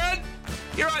 Warren.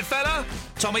 You right, fella?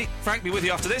 Tommy, Frank, be with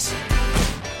you after this.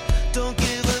 Don't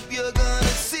give up, you're gonna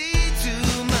see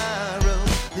tomorrow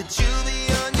that you'll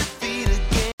be on your feet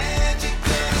again. And you're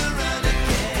gonna run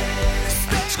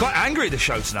again. It's quite angry, the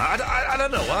show tonight. I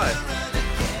don't know why.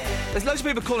 There's loads of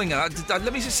people calling out.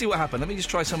 Let me just see what happened. Let me just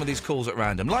try some of these calls at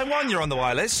random. Line 1, you're on the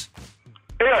wireless.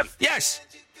 Ian? Yes.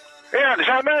 Ian, is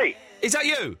that me? Is that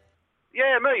you?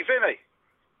 Yeah, me, Vinny.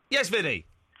 Yes, Vinny.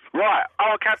 Right,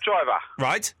 I'm a cab driver.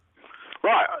 Right.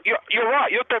 Right, you're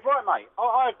right, you're dead right, mate.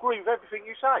 I agree with everything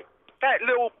you say. That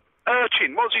little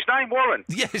urchin, what's his name, Warren?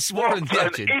 Yes, Warren the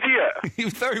urchin. An idiot. He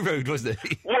was very rude, wasn't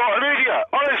he? What an idiot,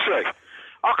 honestly.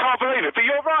 I can't believe it, but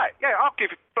you're right. Yeah, I'll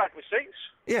give you black receipts.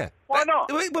 Yeah. Why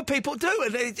not? Well, people do,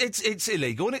 and it's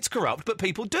illegal and it's corrupt, but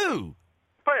people do.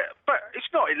 But it's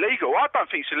not illegal. I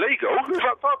don't think it's illegal.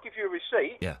 If I'll give you a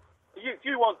receipt, yeah.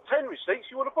 You want 10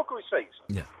 receipts, you want a book of receipts.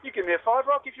 Yeah. You give me a £5,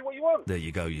 I'll give you what you want. There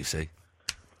you go, you see.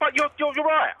 But you're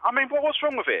right. I mean, what's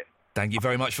wrong with it? Thank you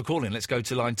very much for calling. Let's go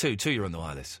to line 2. 2, you're on the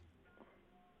wireless.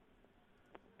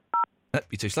 Nope,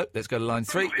 you're too slow. Let's go to line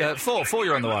 3. 4,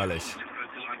 you're on the wireless.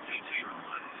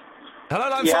 Hello,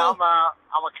 line 4. I'm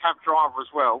a cab driver as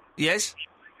well. Yes.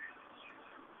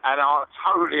 And I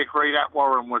totally agree that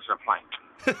Warren was a plank.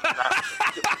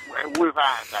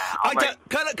 Without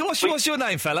that. What's your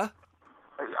name, fella?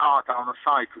 I don't want to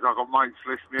say because I've got mates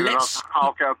listening and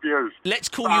I'll get abused. Let's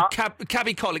call you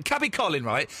Cabby Colin. Cabby Colin,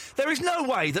 right? There is no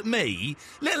way that me,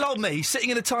 little old me, sitting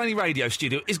in a tiny radio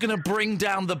studio, is going to bring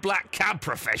down the black cab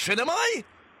profession, am I?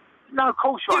 No, of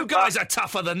course you You guys are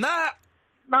tougher than that.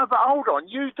 No, but hold on.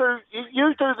 You do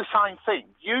the same thing.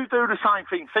 You do the same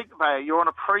thing. Think about it. You're on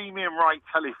a premium rate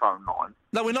telephone line.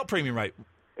 No, we're not premium rate.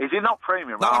 Is it not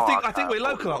premium? No, I think we're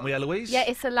local, aren't we, Eloise? Yeah,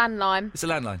 it's a landline. It's a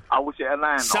landline. Oh, was it a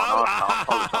landline? So,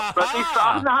 but this,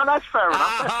 no, that's fair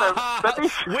enough. But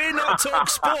this... We're not Talk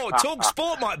Sport. Talk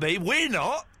Sport might be. We're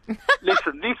not.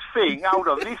 Listen, this thing, hold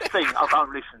on, I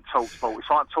don't listen to Talk Sport. It's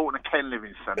like talking to Ken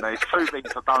Livingstone. There's 2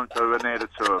 things I don't do, and they're the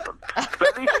 2 of them.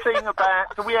 But this thing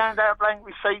about, do we hand out blank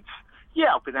receipts?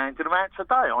 Yeah, I've been handing them out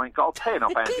today. I ain't got a pen.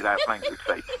 I've handed out blank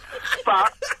receipts.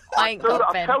 But I'll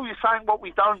tell you something what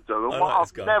we don't do, and what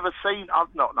I've never seen,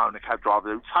 I've not known a cab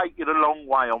driver do, take it a long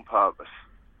way on purpose.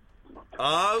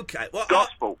 Okay. Well,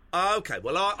 gospel. Okay.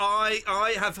 Well,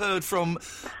 I have heard from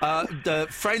the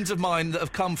friends of mine that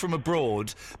have come from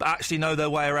abroad, but actually know their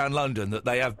way around London, that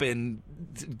they have been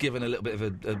given a little bit of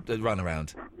a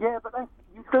runaround. Yeah, but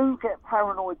you do get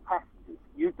paranoid passengers.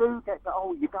 You do get the,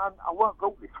 I won't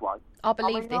go this way. I'll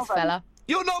believe this fella.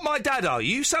 You're not my dad, are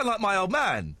you? You sound like my old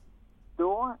man.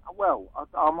 Do I? Well,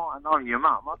 I might have known your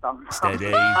mum. I don't know.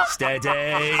 Steady.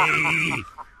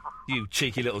 You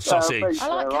cheeky little sausage. I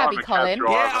like Cabby Colin.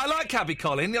 Yeah, I like Cabby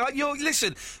Colin.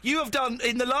 Listen, you have done,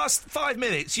 in the last 5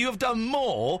 minutes, you have done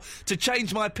more to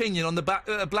change my opinion on the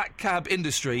black cab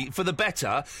industry for the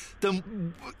better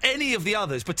than any of the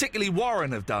others, particularly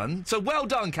Warren, have done. So well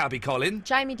done, Cabby Colin.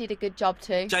 Jamie did a good job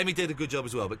too. Jamie did a good job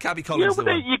as well, but Cabby Colin's the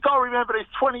one. You've got to remember there's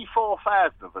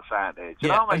 24,000 of us out there. Do you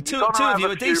know what I mean? And two You've gotta of have you a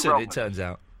are few decent, wrong. it turns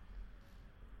out.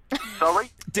 Sorry?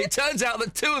 It turns out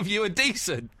that 2 of you are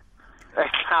decent.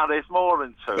 Now, there's more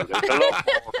than 2. There's a lot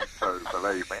more than 2,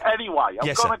 believe me. Anyway, I'm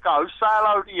Yes, going to go. Say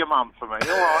hello to your mum for me, all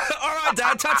right? All right,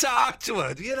 Dad, ta-ta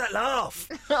afterward. You that laugh.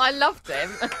 I loved him.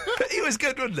 He was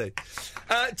good, wasn't he?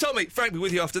 Tommy, Frank, be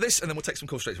with you after this, and then we'll take some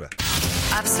calls straight away.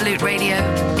 Absolute Radio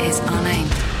is our name.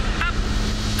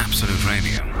 Absolute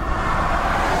Radio.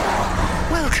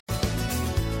 Welcome.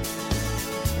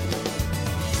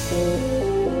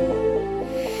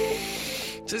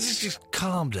 So let's just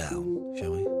calm down,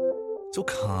 shall we? Let's all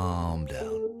calm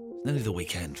down. It's nearly the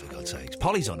weekend, for God's sakes.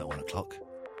 Polly's on at 1 o'clock.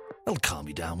 That'll calm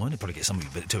you down, won't it? Probably get some of you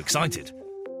a bit too excited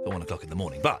at 1 o'clock in the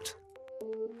morning. But,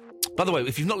 by the way,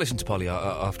 if you've not listened to Polly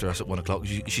after us at 1 o'clock,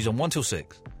 she's on 1 till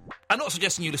 6. I'm not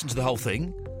suggesting you listen to the whole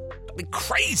thing. It'd be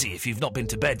crazy if you've not been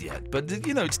to bed yet. But,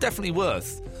 you know, it's definitely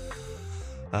worth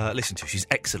listen to. She's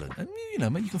excellent. And, you know,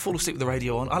 you can fall asleep with the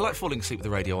radio on. I like falling asleep with the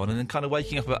radio on and then kind of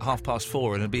waking up about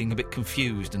 4:30 and being a bit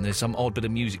confused and there's some odd bit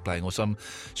of music playing or some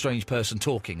strange person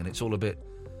talking and it's all a bit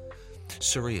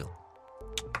surreal.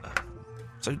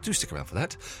 So do stick around for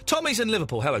that. Tommy's in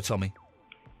Liverpool. Hello, Tommy.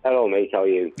 Hello, mate. How are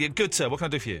you? Yeah, good, sir. What can I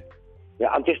do for you?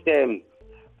 Yeah, I'm just,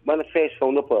 when I first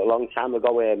phoned up a long time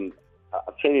ago,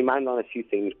 I've changed my mind on a few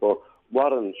things, but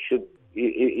Warren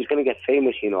he's going to get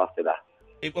famous, you know, after that.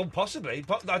 Well, possibly.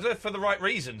 I don't know for the right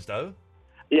reasons, though.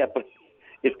 Yeah, but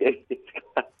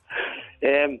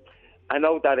I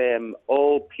know that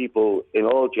all people in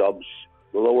all jobs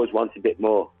will always want a bit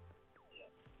more.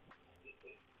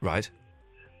 Right.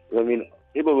 I mean,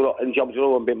 people in jobs will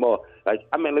always want a bit more. Like,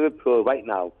 I'm in Liverpool right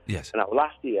now. Yes. And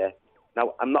last year,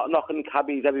 now, I'm not knocking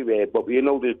cabbies everywhere, but you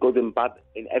know there's good and bad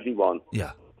in everyone.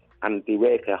 Yeah. And they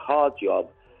work a hard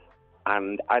job.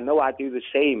 And I know I do the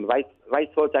same. Right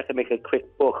thought I could make a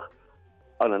quick buck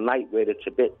on a night where it's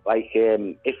a bit like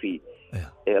iffy.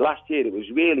 Yeah. Last year it was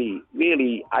really,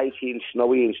 really icy and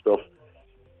snowy and stuff.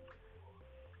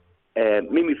 Me and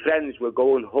my friends were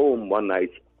going home one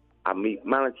night and we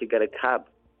managed to get a cab.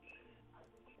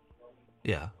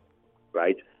 Yeah.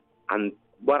 Right? And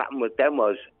what happened with them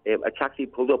was a taxi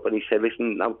pulled up and he said,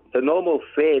 listen, now the normal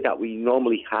fare that we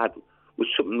normally had was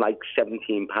something like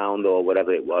 £17 or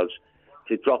whatever it was,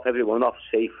 to drop everyone off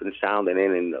safe and sound and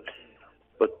in.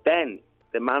 But then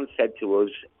the man said to us,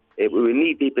 we were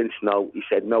knee deep in snow, he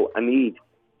said, no, I need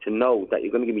to know that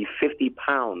you're going to give me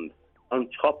 £50 on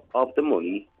top of the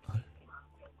money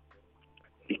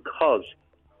because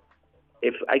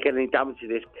if I get any damage to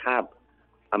this cab,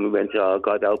 and we went, oh,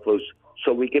 God help us.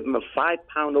 So we give him a £5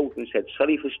 note and said,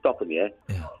 sorry for stopping you.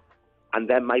 Yeah. And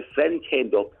then my friend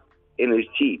turned up in his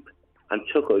Jeep and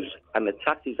took us, and the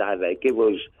taxi driver gave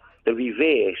us the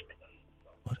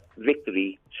reversed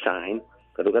victory sign,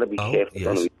 because we've got to be careful, yes.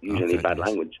 don't use any bad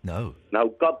language. No. Now,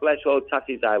 God bless all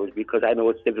taxi drivers, because I know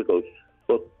it's difficult,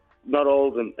 but not all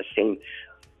of them are saints.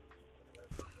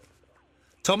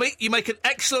 Tommy, you make an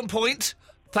excellent point.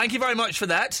 Thank you very much for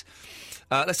that.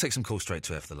 Let's take some calls straight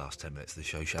to air for the last 10 minutes of the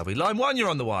show, shall we? Line 1, you're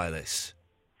on the wireless.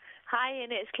 Hi,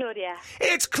 and it's Claudia.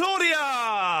 It's Claudia!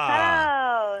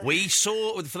 Hello! We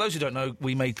saw, for those who don't know,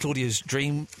 we made Claudia's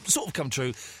dream sort of come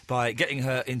true by getting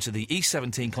her into the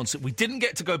E17 concert. We didn't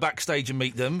get to go backstage and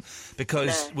meet them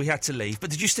because we had to leave.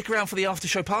 But did you stick around for the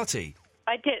after-show party?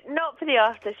 I did, not for the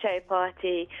after-show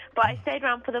party, but I stayed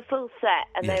around for the full set,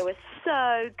 and they were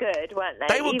so good, weren't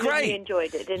they? They were great. You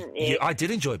enjoyed it, didn't you? I did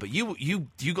enjoy it, but you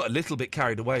got a little bit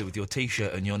carried away with your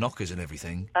T-shirt and your knockers and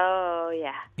everything. Oh,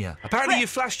 yeah. Yeah. Apparently you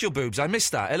flashed your boobs. I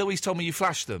missed that. Eloise told me you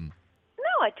flashed them.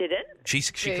 No, I didn't.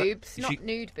 Boobs, not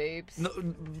nude boobs. No,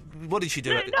 what did she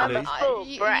do, not Eloise?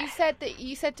 You said that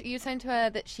you were saying to her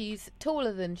that she's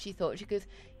taller than she thought. She goes,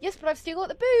 yes, but I've still got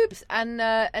the boobs,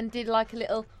 and did like a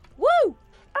little woo.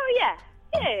 Oh, yeah.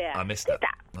 Yeah. I missed that.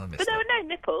 But there were no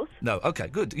nipples. No, okay,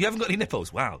 good. You haven't got any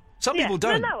nipples? Wow. Some people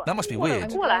don't. No. That must be weird. I'm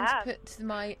going to put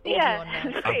my audio on now.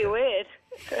 It's pretty weird.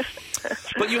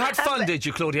 But you had fun, did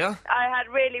you, Claudia? I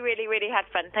had really, really, really had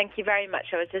fun. Thank you very much.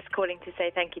 I was just calling to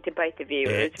say thank you to both of you.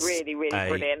 It was really, really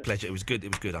brilliant. Pleasure. It was good.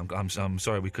 I'm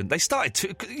sorry we couldn't. They started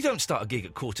you don't start a gig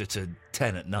at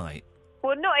 10:45 at night.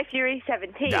 Well, not if you're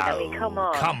E17. No, I mean, come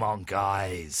on. Come on,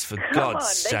 guys. For Come God's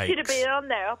on. sake. They should have been on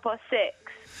there, up or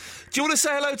 6. Do you want to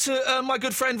say hello to my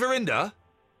good friend Verinda?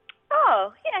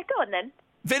 Oh, yeah, go on then.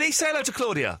 Vinny, say hello to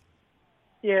Claudia.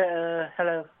 Yeah,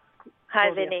 hello. Hi,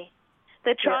 Claudia. Vinny.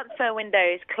 The transfer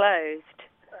window is closed.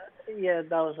 Yeah,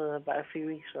 that was about a few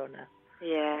weeks ago now.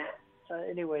 Yeah.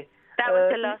 Anyway. That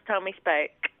was the last time we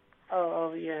spoke.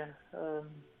 Oh, yeah. So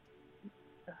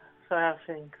how's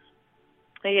things?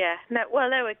 Yeah. No, well,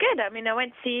 they were good. I mean, I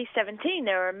went to see E17.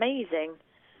 They were amazing.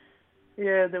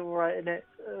 Yeah, they were right in it.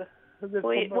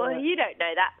 Well, you don't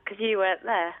know that because you weren't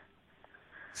there.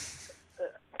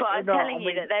 But I'm telling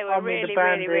you that they were really,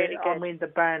 really good. I mean, the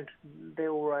band, they're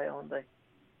all right, aren't they?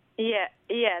 Yeah,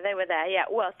 they were there, yeah.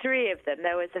 Well, 3 of them.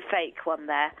 There was a fake one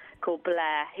there called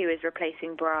Blair, who was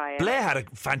replacing Brian. Blair had a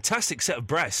fantastic set of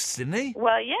breasts, didn't he?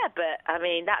 Well, yeah, but, I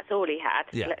mean, that's all he had,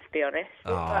 Yeah. let's be honest.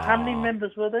 How many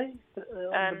members were they?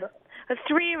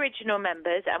 3 original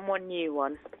members and 1 new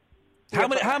one.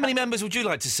 How many members would you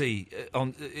like to see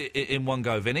in one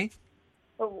go, Vinny?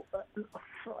 Oh,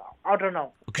 I don't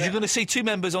know. Because you're going to see 2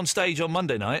 members on stage on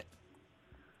Monday night.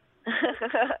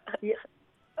 Yeah.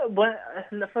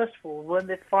 First of all, weren't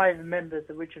there 5 members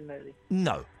originally?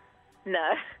 No.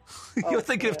 No. You're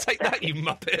thinking of Take That, you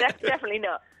muppet. That's definitely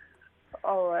not.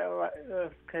 All right.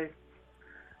 Okay.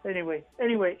 Anyway,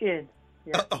 Ian.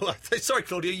 Yeah. Sorry,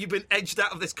 Claudia, you've been edged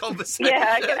out of this conversation.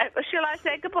 Yeah, shall I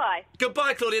say goodbye?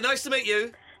 Goodbye, Claudia. Nice to meet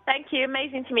you. Thank you.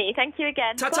 Amazing to meet you. Thank you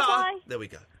again. Ta-ta. Bye-bye. There we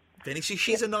go. Vinny,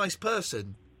 she's a nice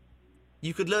person.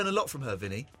 You could learn a lot from her,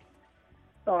 Vinny.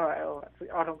 All right.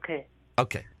 I don't care.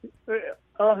 Okay.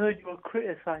 I heard you were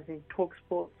criticising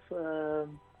TalkSport's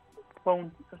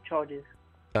phone charges.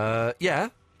 Yeah,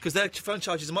 because their phone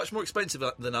charges are much more expensive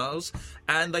than ours,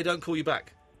 and they don't call you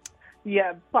back.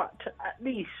 Yeah, but at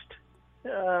least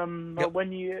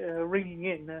when you're ringing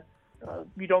in,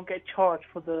 you don't get charged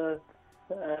for the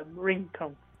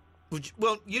ringtone.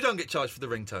 Well, you don't get charged for the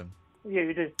ringtone. Yeah,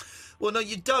 you do. Well, no,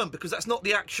 you don't, because that's not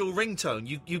the actual ringtone.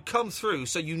 You come through,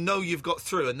 so you know you've got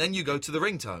through, and then you go to the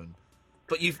ringtone.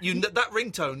 But that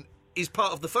ringtone is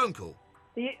part of the phone call.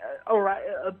 Yeah, all right.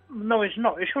 No, it's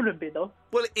not. It shouldn't be, though.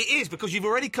 Well, it is, because you've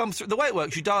already come through. The way it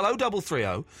works, you dial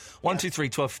 0330 123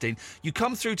 1215. You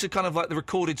come through to kind of like the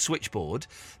recorded switchboard.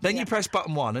 Then you press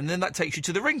button 1, and then that takes you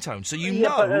to the ringtone. So you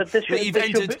know that you've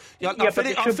entered.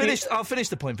 I'll finish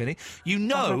the point, Vinny. You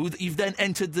know that you've then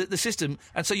entered the system,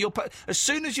 and so you're as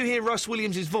soon as you hear Russ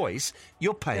Williams' voice,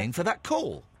 you're paying for that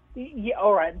call. Yeah,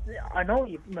 all right. I know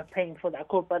you're paying for that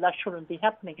call, but that shouldn't be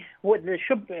happening. What there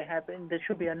should be happening, there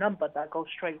should be a number that goes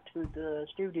straight to the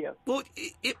studio. Well,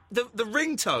 the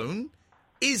ringtone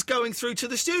is going through to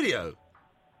the studio.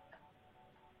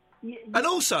 And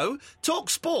also, Talk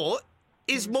Sport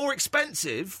is more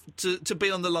expensive to be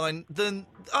on the line than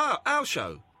our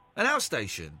show and our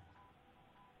station.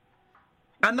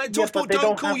 And Talk Sport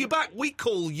don't call you back. We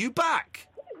call you back.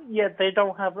 Yeah, they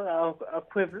don't have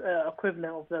equivalent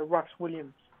of the Russ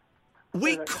Williams.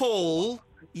 We call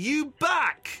you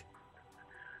back.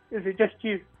 Is it just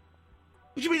you?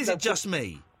 What do you mean, is it just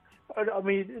me? I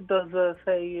mean, it does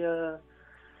say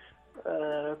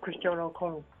Cristiano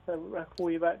O'Connell call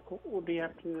you back, or do you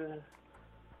have to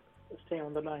stay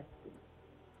on the line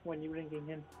when you're ringing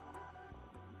in?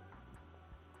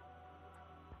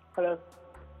 Hello?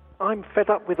 I'm fed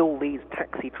up with all these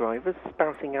taxi drivers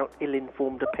spouting out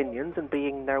ill-informed opinions and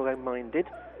being narrow-minded.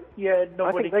 Yeah,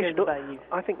 nobody cares about you.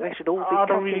 I think they should all be I don't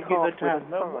cut really in give a half with damn. a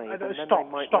No, fine, and then stop, they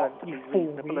might stop, learn to you be fool.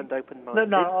 reasonable and open-minded.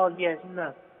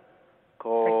 No.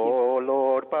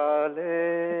 Kolor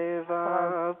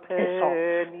baleva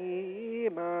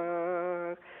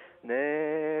penimach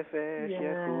nefesh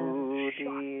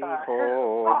Yehudi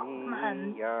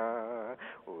honia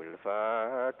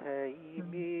ulfatei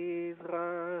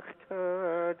mizrach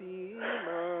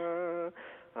kadima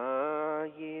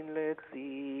ayin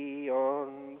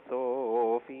letzion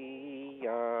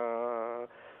Sophia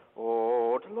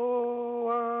od lo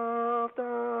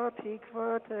avda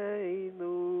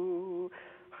tikvateinu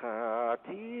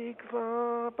hatikva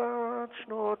bat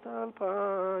shnot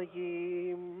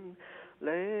alpayim.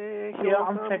 Yeah,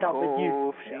 I'm fed up with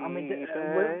you. I mean,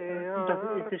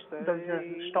 does it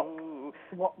stop?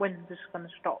 When is this going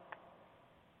to stop?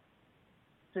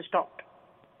 Is it stopped?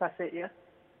 That's it, yeah?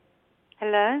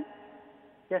 Hello?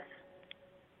 Yes.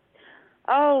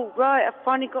 Oh, right, I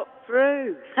finally got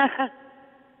through.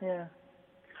 Yeah.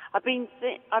 I've been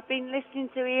listening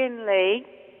to Ian Lee.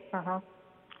 Uh-huh.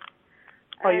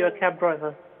 Are you a cab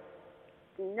driver?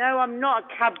 No, I'm not a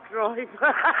cab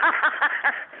driver.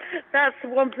 That's the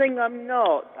one thing I'm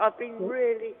not. I've been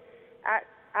really,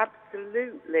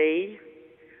 absolutely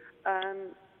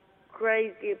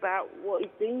crazy about what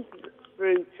he's been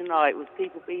through tonight, with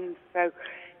people being so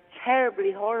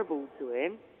terribly horrible to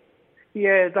him.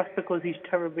 Yeah, that's because he's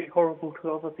terribly horrible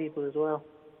to other people as well.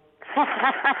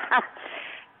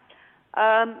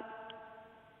 Yeah.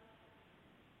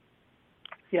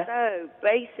 So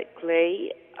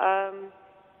basically,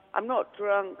 I'm not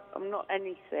drunk. I'm not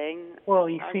anything. Well,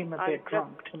 you seem a I'm bit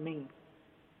drunk to me.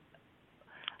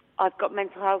 I've got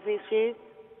mental health issues.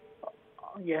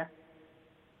 Yeah.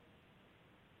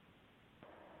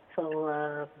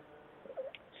 So,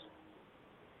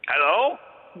 Hello?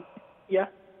 yeah.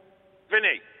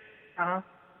 Vinny, Uh-huh.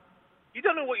 you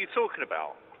don't know what you're talking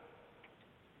about.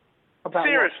 About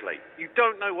Seriously, you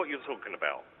don't know what you're talking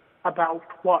about. what? About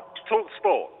what? Talk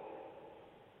sport.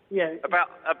 Yeah.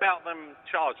 About them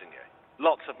charging you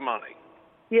lots of money.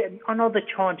 Yeah, I know the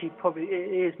charge probably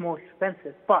is more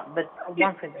expensive, but the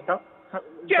one thing that don't...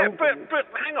 Yeah, don't but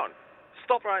hang on.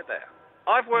 Stop right there.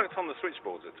 I've worked on the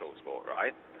switchboards at Talksport,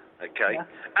 right? Okay. Yeah.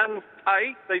 And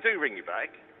A, they do ring you back.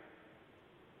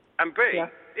 And B, Yeah.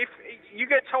 if you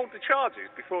get told the charges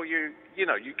before you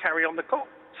carry on the call.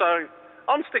 So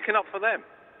I'm sticking up for them.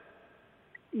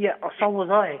 Yeah, so was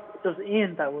I. It was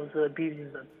Ian that was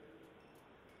abusing them.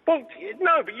 Well,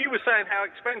 no, but you were saying how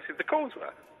expensive the calls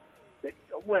were.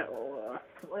 Well,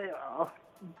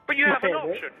 But you have an fair,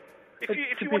 option. If but you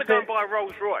to want be to go fair- and buy a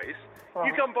Rolls Royce,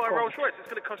 you go and buy a go on. Rolls Royce. It's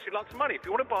going to cost you lots of money. If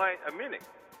you want to buy a Mini,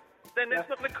 then it's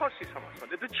not going to cost you so much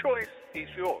money. The choice is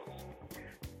yours.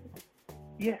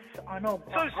 Yes, I know.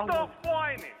 So stop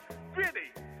whining, really.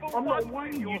 I'm not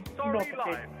whining, you sorry knockhead.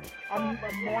 life. I'm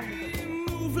whining.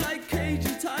 Move like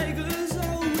Cajun tigers,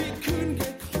 oh, we couldn't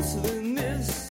get closer than this.